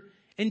enter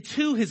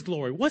into his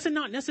glory? Was it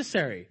not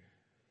necessary?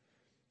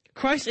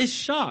 Christ is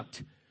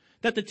shocked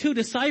that the two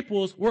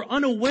disciples were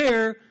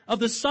unaware of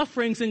the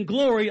sufferings and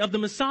glory of the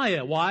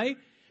Messiah. Why?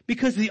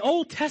 Because the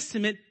Old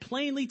Testament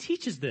plainly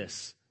teaches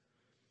this.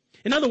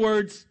 In other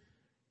words,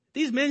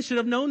 these men should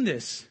have known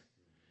this.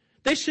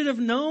 They should have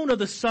known of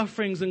the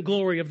sufferings and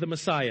glory of the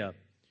Messiah.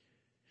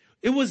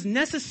 It was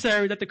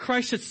necessary that the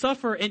Christ should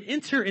suffer and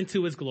enter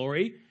into his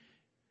glory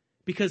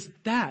because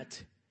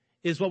that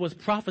is what was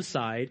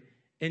prophesied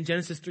in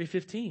Genesis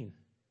 3:15.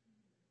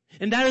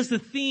 And that is the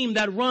theme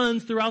that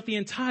runs throughout the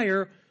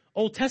entire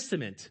Old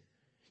Testament.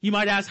 You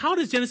might ask, how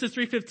does Genesis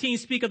 3:15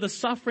 speak of the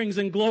sufferings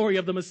and glory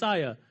of the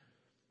Messiah?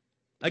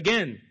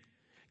 Again,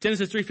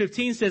 Genesis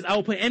 3:15 says, I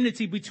will put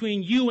enmity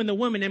between you and the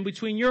woman and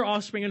between your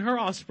offspring and her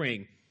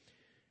offspring.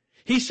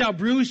 He shall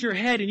bruise your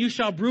head and you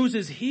shall bruise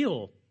his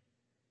heel.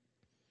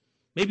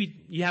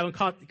 Maybe you haven't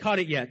caught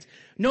it yet.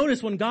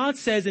 Notice when God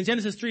says in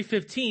Genesis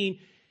 3:15,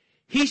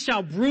 he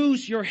shall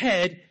bruise your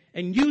head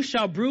and you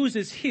shall bruise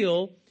his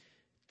heel.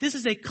 This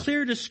is a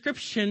clear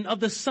description of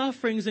the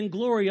sufferings and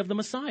glory of the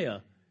Messiah.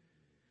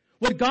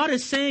 What God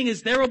is saying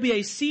is there will be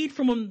a seed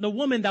from the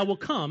woman that will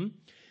come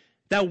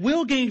that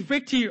will gain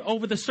victory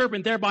over the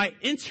serpent, thereby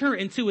enter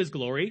into his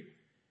glory,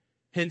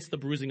 hence the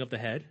bruising of the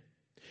head.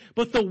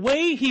 But the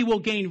way he will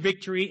gain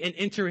victory and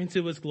enter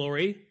into his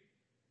glory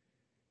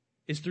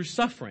is through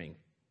suffering,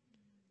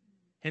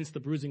 hence the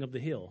bruising of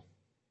the heel.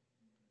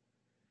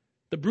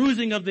 The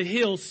bruising of the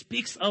heel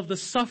speaks of the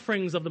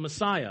sufferings of the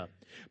Messiah,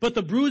 but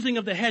the bruising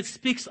of the head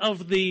speaks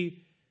of the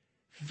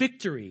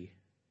victory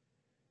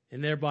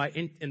and thereby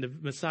in the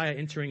Messiah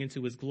entering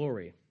into his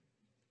glory.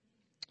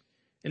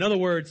 In other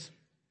words,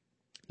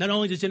 not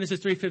only does Genesis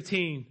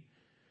 3:15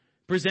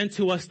 present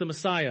to us the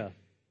Messiah,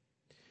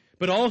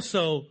 but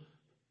also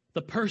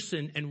the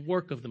person and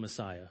work of the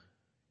Messiah.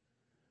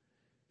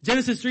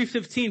 Genesis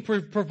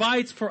 3:15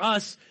 provides for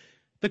us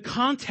the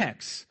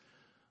context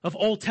of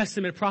Old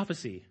Testament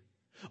prophecy.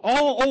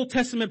 All Old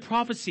Testament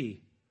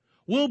prophecy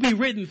will be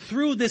written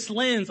through this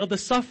lens of the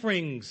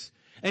sufferings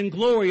and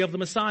glory of the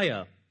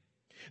Messiah.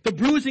 The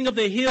bruising of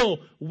the heel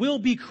will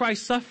be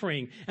Christ's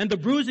suffering, and the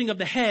bruising of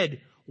the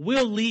head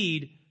will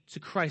lead to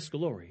Christ's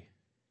glory.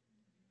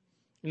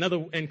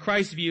 In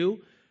Christ's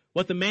view,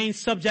 what the main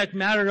subject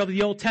matter of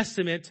the Old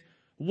Testament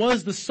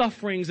was the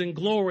sufferings and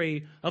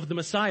glory of the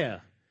Messiah.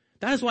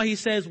 That is why he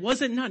says,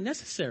 was it not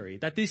necessary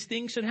that these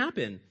things should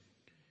happen?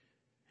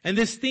 And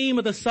this theme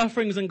of the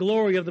sufferings and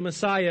glory of the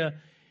Messiah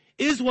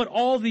is what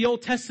all the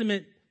Old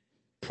Testament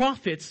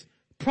prophets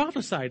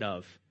prophesied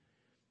of.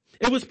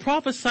 It was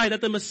prophesied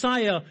that the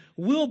Messiah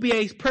will be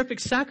a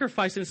perfect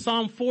sacrifice in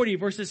Psalm 40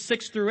 verses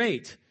 6 through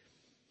 8.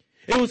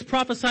 It was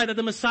prophesied that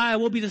the Messiah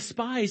will be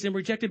despised and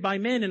rejected by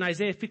men in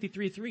Isaiah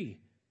 53:3.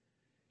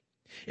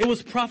 It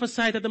was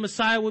prophesied that the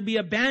Messiah would be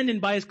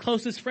abandoned by his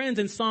closest friends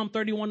in Psalm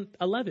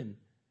 31:11.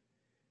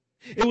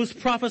 It was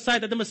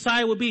prophesied that the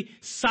Messiah would be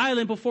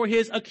silent before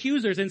his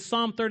accusers in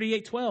Psalm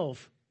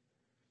 38:12.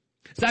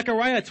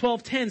 Zechariah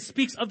 12:10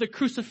 speaks of the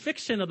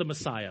crucifixion of the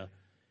Messiah.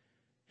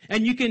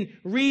 And you can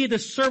read the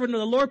servant of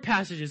the Lord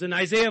passages in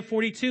Isaiah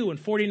 42 and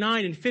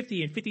 49 and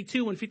 50 and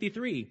 52 and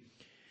 53.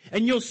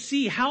 And you'll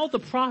see how the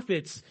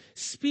prophets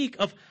speak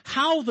of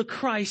how the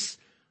Christ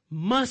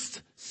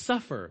must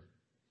suffer.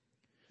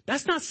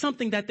 That's not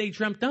something that they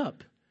dreamt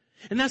up.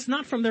 And that's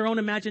not from their own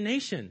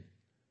imagination.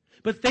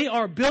 But they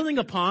are building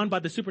upon, by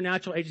the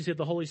supernatural agency of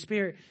the Holy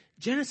Spirit,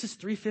 Genesis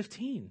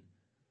 3:15.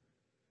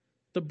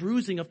 The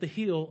bruising of the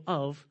heel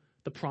of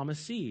the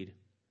promised seed.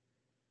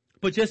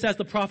 But just as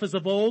the prophets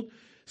of old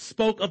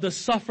spoke of the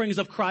sufferings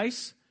of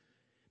Christ,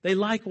 they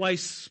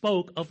likewise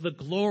spoke of the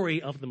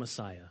glory of the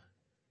Messiah.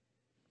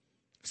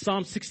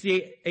 Psalm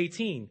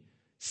 68:18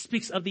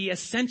 speaks of the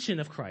ascension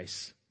of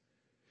Christ.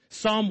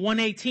 Psalm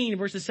 118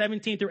 verses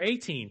 17 through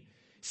 18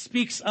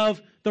 speaks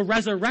of the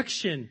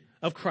resurrection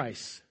of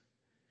Christ.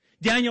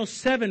 Daniel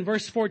 7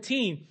 verse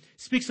 14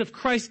 speaks of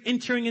Christ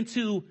entering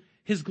into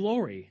his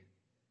glory.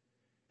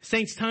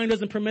 Saints, time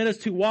doesn't permit us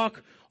to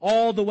walk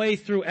all the way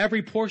through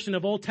every portion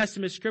of Old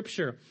Testament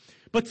scripture.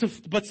 But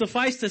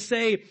suffice to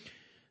say,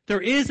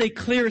 there is a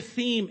clear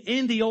theme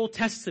in the Old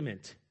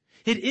Testament.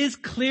 It is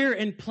clear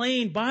and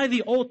plain by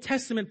the Old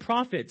Testament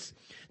prophets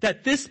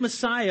that this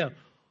Messiah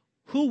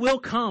who will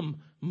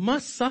come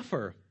must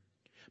suffer.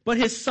 But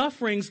his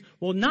sufferings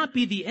will not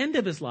be the end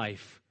of his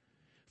life,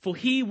 for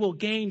he will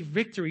gain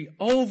victory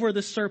over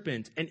the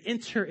serpent and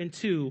enter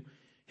into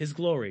his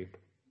glory.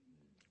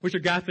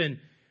 Richard Gaffin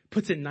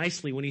puts it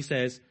nicely when he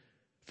says,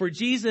 for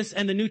Jesus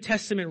and the New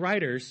Testament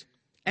writers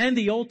and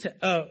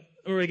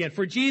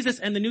for Jesus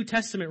and the New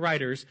Testament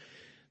writers,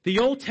 the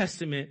Old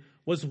Testament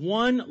was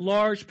one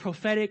large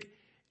prophetic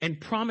and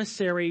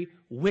promissory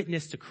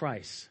witness to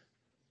Christ.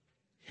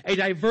 A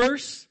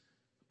diverse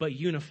but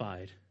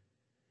unified.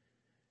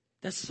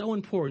 That's so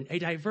important. A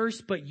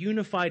diverse but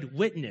unified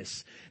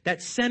witness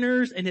that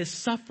centers in his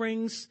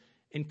sufferings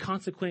and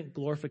consequent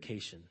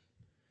glorification.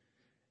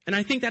 And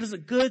I think that is a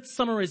good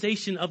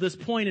summarization of this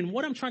point and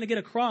what I'm trying to get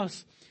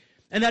across.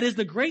 And that is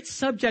the great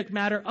subject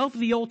matter of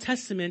the Old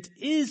Testament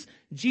is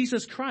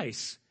Jesus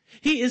Christ.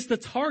 He is the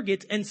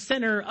target and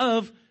center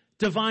of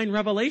divine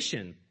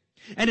revelation.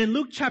 And in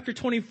Luke chapter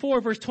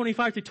 24, verse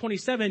 25 to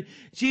 27,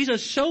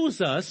 Jesus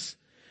shows us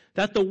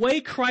that the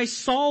way Christ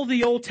saw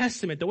the Old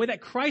Testament, the way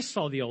that Christ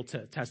saw the Old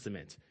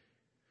Testament,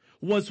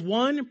 was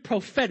one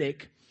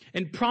prophetic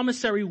and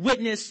promissory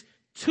witness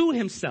to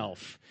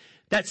himself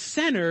that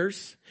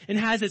centers and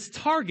has its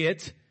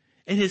target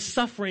in his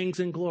sufferings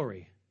and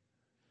glory.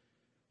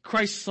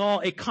 Christ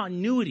saw a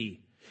continuity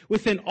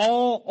within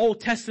all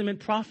Old Testament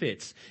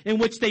prophets in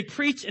which they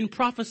preached and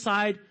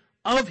prophesied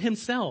of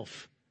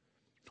himself.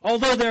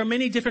 Although there are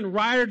many different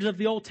writers of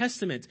the Old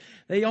Testament,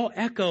 they all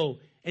echo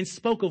and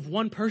spoke of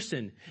one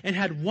person and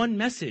had one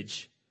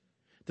message,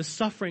 the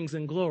sufferings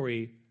and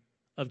glory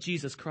of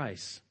Jesus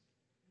Christ.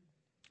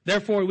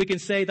 Therefore, we can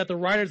say that the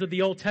writers of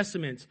the Old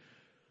Testament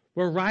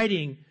were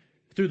writing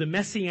through the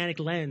messianic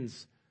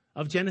lens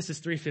of Genesis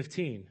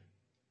 3:15.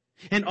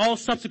 And all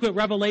subsequent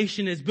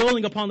revelation is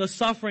building upon the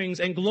sufferings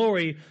and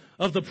glory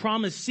of the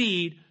promised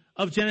seed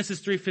of Genesis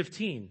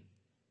 3:15.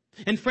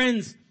 And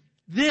friends,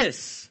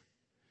 this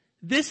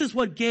is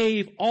what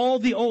gave all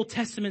the Old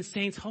Testament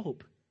saints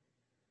hope.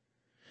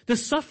 The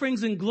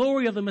sufferings and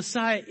glory of the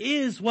Messiah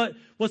is what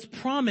was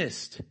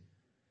promised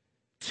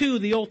to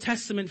the Old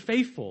Testament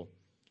faithful.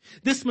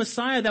 This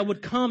Messiah that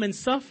would come and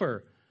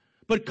suffer,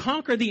 but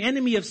conquer the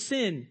enemy of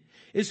sin,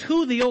 is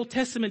who the Old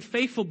Testament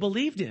faithful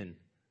believed in.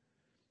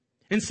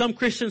 In some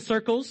Christian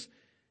circles,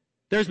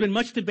 there's been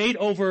much debate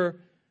over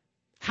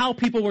how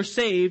people were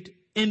saved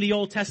in the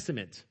Old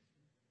Testament.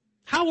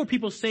 How were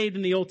people saved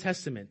in the Old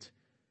Testament?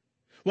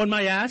 One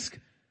might ask,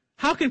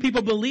 how can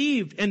people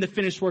believe in the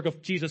finished work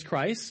of Jesus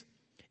Christ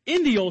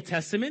in the Old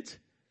Testament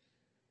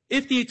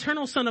if the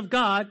eternal Son of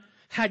God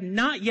had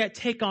not yet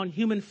taken on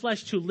human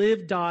flesh to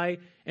live, die,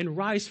 and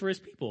rise for his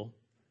people?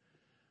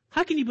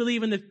 How can you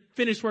believe in the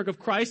finished work of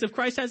Christ if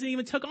Christ hasn't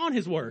even took on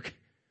his work?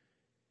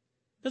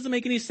 Doesn't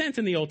make any sense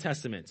in the Old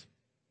Testament.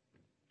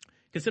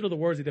 Consider the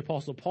words of the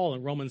Apostle Paul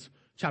in Romans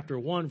chapter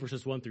 1,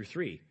 verses 1 through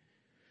 3.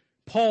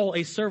 Paul,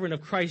 a servant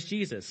of Christ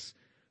Jesus,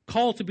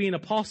 called to be an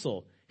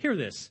apostle. Hear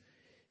this.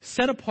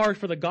 Set apart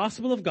for the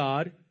gospel of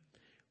God,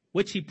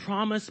 which he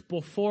promised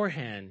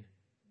beforehand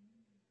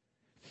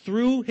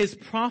through his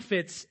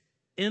prophets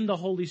in the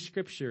Holy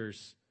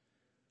Scriptures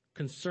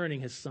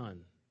concerning his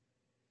Son.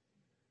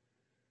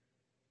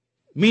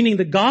 Meaning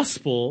the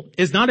gospel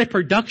is not a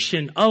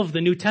production of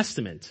the New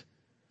Testament.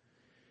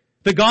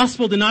 The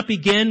gospel did not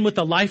begin with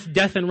the life,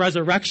 death, and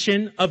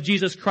resurrection of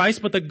Jesus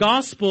Christ, but the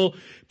gospel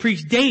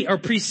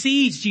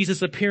precedes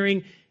Jesus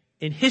appearing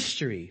in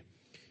history.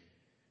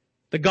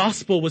 The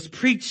gospel was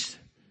preached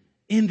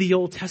in the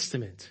Old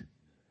Testament.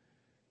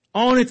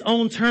 On its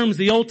own terms,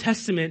 the Old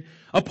Testament,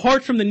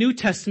 apart from the New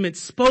Testament,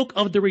 spoke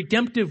of the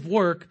redemptive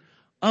work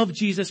of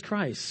Jesus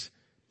Christ.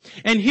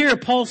 And here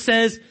Paul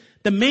says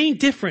the main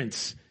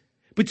difference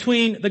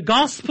between the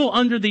gospel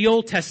under the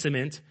Old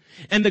Testament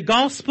and the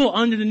gospel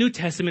under the New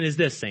Testament is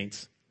this,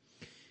 saints.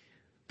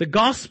 The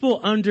gospel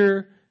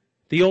under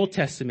the Old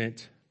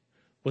Testament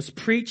was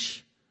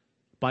preached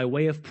by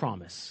way of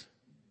promise.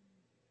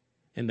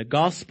 And the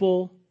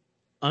gospel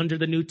under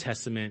the New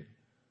Testament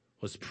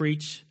was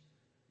preached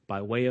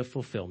by way of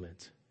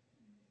fulfillment.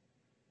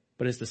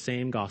 But it's the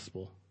same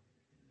gospel.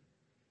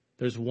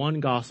 There's one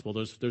gospel.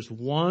 There's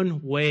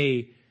one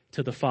way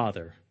to the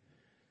Father.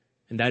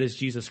 And that is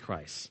Jesus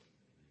Christ.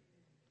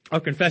 Our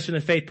confession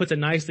of faith puts it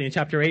nicely in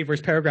chapter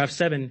 8, paragraph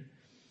 7.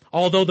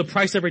 Although the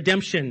price of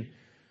redemption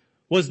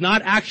was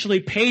not actually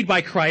paid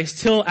by Christ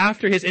till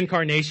after his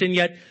incarnation,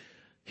 yet,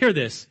 hear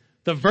this,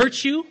 the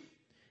virtue,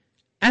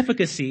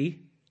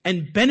 efficacy,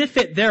 and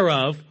benefit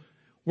thereof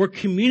were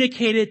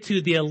communicated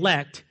to the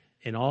elect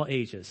in all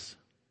ages.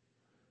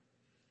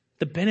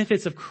 The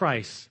benefits of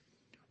Christ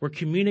were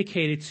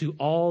communicated to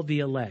all the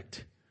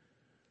elect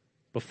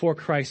before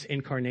Christ's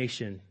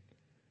incarnation,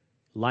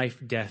 life,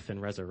 death, and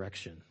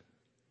resurrection.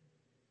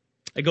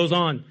 It goes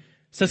on,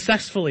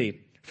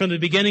 successfully from the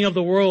beginning of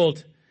the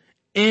world,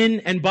 in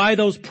and by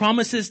those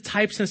promises,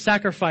 types, and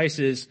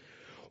sacrifices,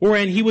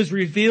 wherein he was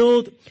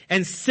revealed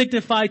and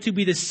signified to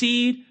be the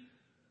seed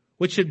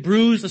which should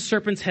bruise the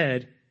serpent's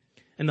head,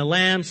 and the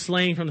lamb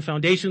slain from the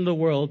foundation of the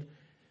world,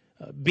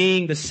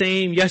 being the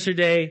same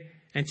yesterday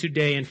and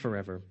today and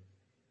forever.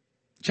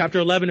 Chapter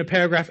 11 of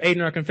paragraph 8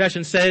 in our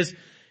confession says,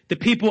 the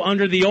people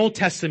under the Old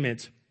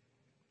Testament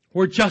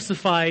were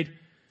justified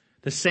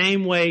the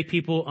same way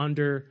people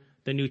under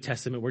the New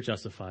Testament were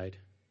justified.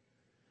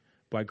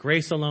 By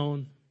grace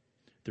alone,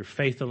 through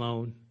faith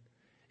alone,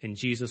 in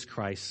Jesus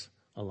Christ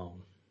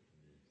alone.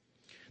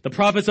 The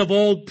prophets of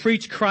old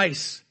preached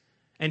Christ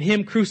and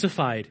him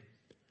crucified,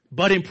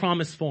 but in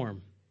promised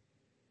form.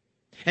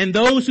 And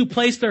those who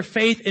placed their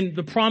faith in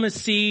the promised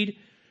seed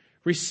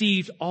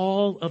received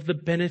all of the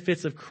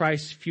benefits of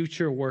Christ's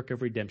future work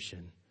of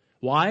redemption.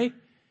 Why?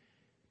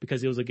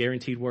 Because it was a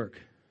guaranteed work.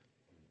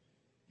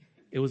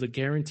 It was a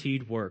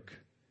guaranteed work.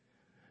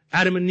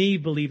 Adam and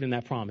Eve believed in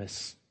that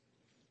promise.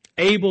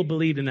 Abel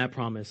believed in that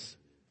promise.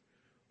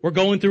 We're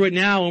going through it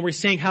now and we're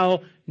seeing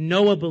how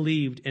Noah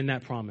believed in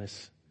that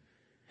promise.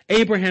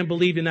 Abraham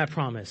believed in that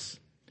promise.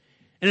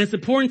 And it's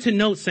important to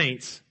note,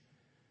 saints,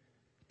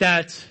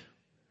 that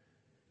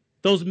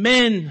those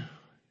men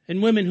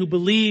and women who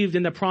believed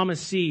in the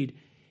promised seed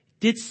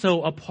did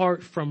so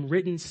apart from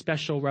written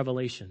special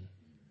revelation.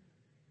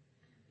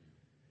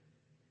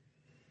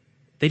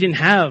 They didn't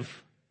have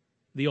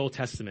the Old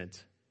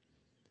Testament.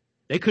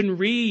 They couldn't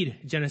read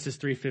Genesis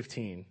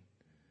 3:15,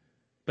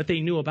 but they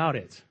knew about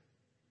it.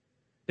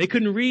 They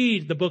couldn't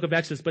read the book of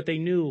Exodus, but they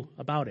knew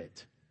about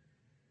it.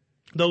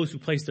 Those who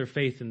placed their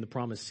faith in the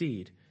promised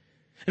seed.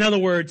 In other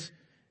words,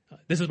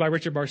 this is by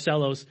Richard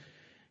Barcellos,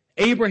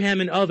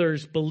 Abraham and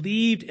others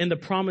believed in the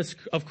promise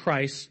of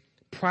Christ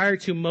prior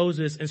to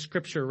Moses and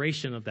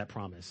scripturation of that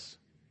promise.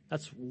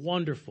 That's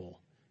wonderful,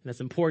 and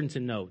that's important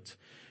to note.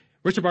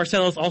 Richard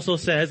Barcellos also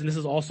says, and this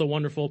is also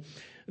wonderful,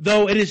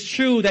 though it is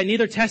true that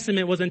neither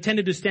testament was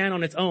intended to stand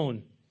on its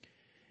own,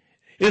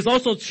 it is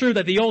also true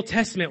that the Old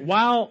Testament,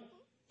 while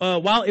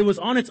it was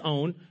on its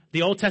own,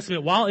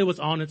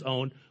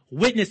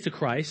 witnessed to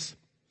Christ,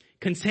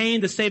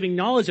 contained the saving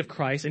knowledge of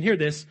Christ, and hear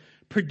this,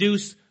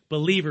 produced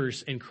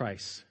believers in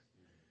Christ.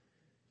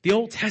 The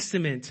Old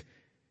Testament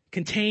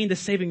contained the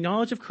saving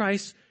knowledge of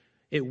Christ,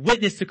 it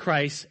witnessed to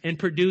Christ, and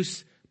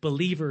produced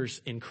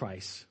believers in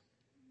Christ.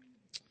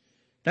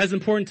 That is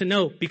important to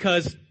note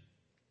because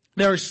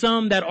there are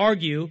some that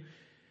argue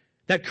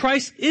that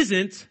Christ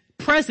isn't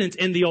present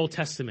in the Old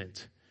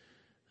Testament.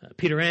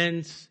 Peter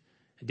Enns,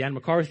 Dan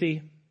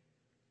McCarthy.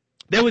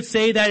 They would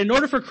say that in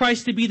order for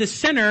Christ to be the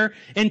center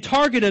and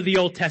target of the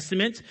Old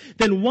Testament,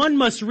 then one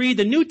must read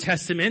the New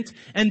Testament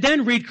and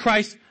then read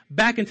Christ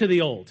back into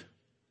the Old.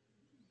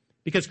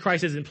 Because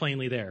Christ isn't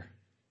plainly there.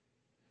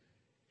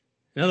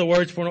 In other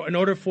words, in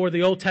order for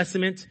the Old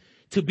Testament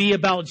to be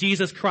about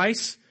Jesus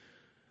Christ,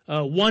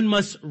 one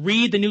must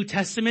read the New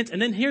Testament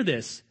and then hear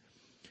this.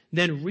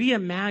 Then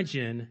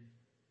reimagine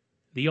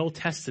the Old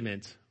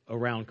Testament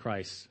around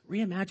Christ.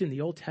 Reimagine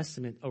the Old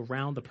Testament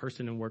around the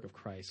person and work of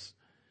Christ.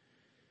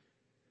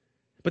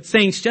 But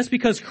saints, just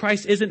because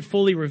Christ isn't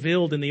fully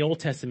revealed in the Old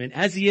Testament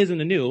as he is in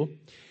the New,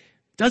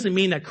 doesn't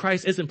mean that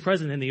Christ isn't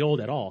present in the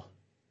Old at all.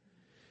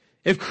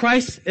 If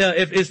Christ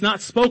is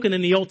not spoken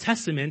in the Old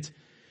Testament,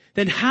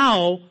 then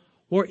how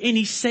were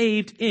any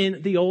saved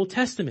in the Old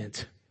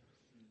Testament?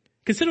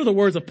 Consider the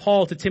words of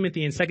Paul to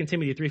Timothy in 2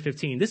 Timothy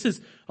 3:15. This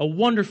is a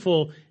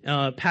wonderful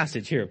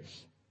passage here.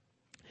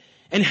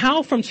 And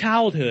how from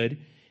childhood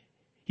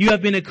you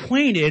have been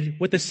acquainted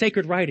with the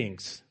sacred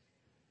writings,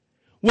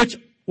 which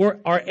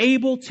are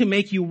able to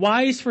make you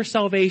wise for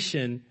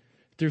salvation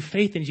through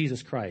faith in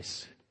Jesus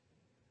Christ.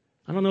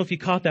 I don't know if you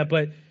caught that,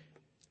 but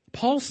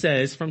Paul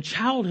says from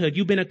childhood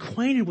you've been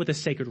acquainted with the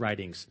sacred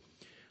writings.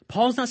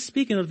 Paul's not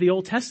speaking of the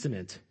Old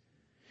Testament.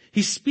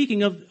 He's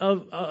speaking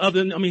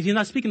he's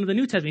not speaking of the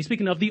New Testament. He's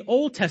speaking of the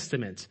Old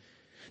Testament.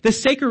 The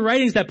sacred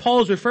writings that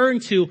Paul is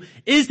referring to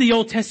is the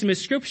Old Testament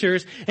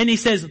scriptures. And he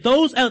says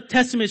those Old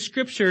Testament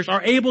scriptures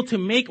are able to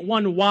make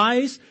one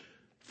wise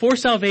for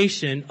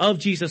salvation of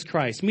Jesus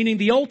Christ. Meaning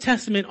the Old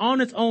Testament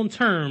on its own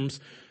terms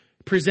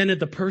presented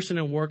the person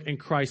and work in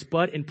Christ,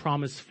 but in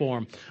promised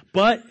form.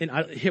 But in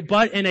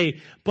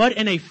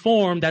a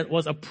form that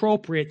was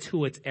appropriate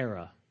to its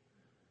era.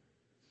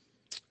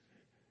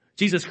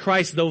 Jesus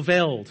Christ, though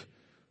veiled,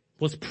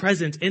 was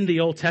present in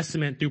the Old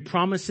Testament through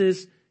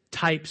promises,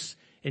 types,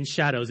 and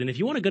shadows. And if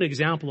you want a good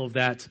example of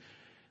that,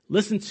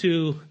 listen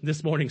to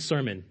this morning's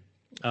sermon.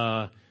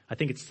 I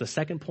think it's the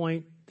second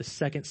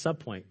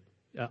sub-point,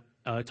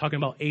 talking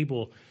about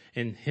Abel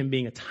and him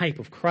being a type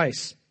of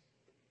Christ.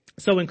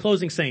 So in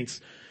closing,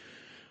 saints,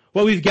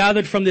 what we've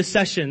gathered from this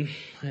session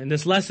and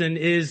this lesson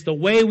is the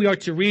way we are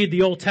to read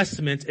the Old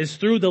Testament is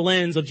through the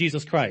lens of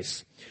Jesus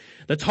Christ.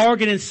 The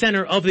target and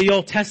center of the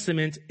Old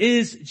Testament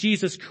is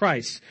Jesus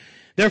Christ.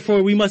 Therefore,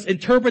 the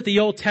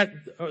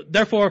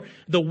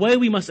way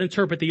we must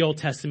interpret the Old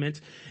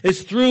Testament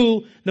is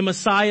through the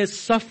Messiah's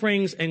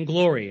sufferings and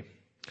glory.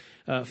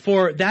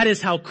 For that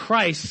is how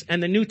Christ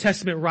and the New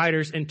Testament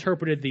writers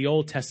interpreted the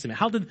Old Testament.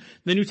 How did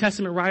the New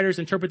Testament writers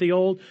interpret the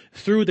Old?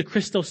 Through the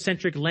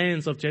Christocentric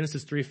lens of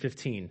Genesis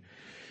 3:15.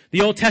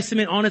 The Old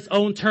Testament on its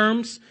own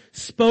terms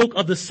spoke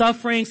of the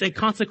sufferings and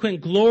consequent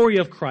glory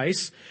of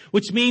Christ,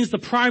 which means the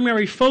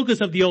primary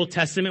focus of the Old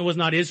Testament was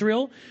not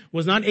Israel,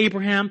 was not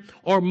Abraham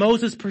or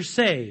Moses per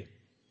se,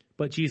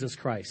 but Jesus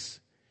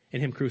Christ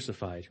and him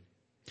crucified.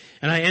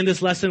 And I end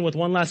this lesson with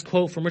one last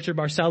quote from Richard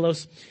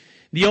Barcellos.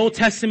 The Old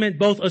Testament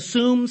both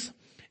assumes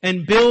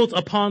and builds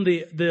upon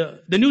the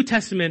New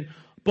Testament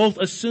both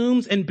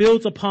assumes and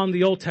builds upon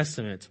the Old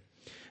Testament.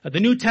 The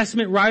New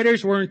Testament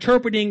writers were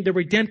interpreting the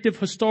redemptive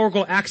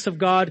historical acts of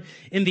God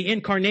in the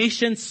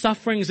incarnation,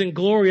 sufferings, and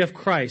glory of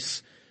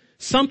Christ,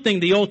 something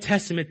the Old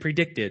Testament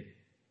predicted.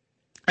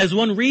 As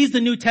one reads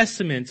the New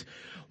Testament,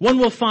 one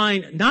will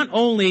find not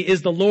only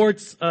is the Lord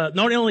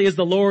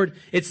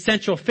its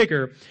central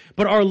figure,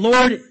 but our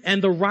Lord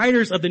and the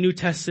writers of the New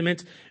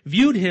Testament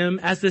viewed him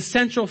as the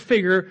central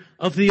figure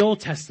of the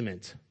Old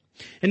Testament.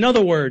 In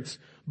other words,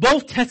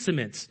 both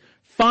testaments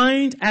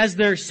find as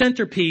their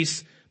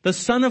centerpiece the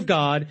Son of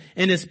God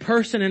in his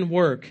person and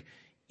work,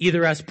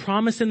 either as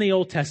promised in the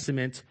Old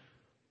Testament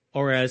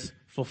or as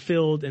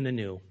fulfilled in the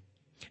New.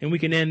 And we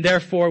can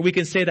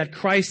say that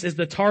Christ is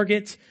the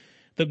target,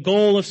 the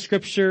goal of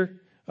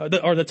Scripture,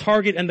 the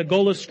target and the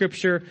goal of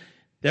Scripture.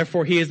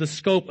 Therefore, he is the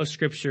scope of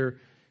Scripture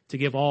to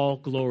give all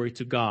glory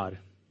to God.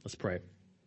 Let's pray.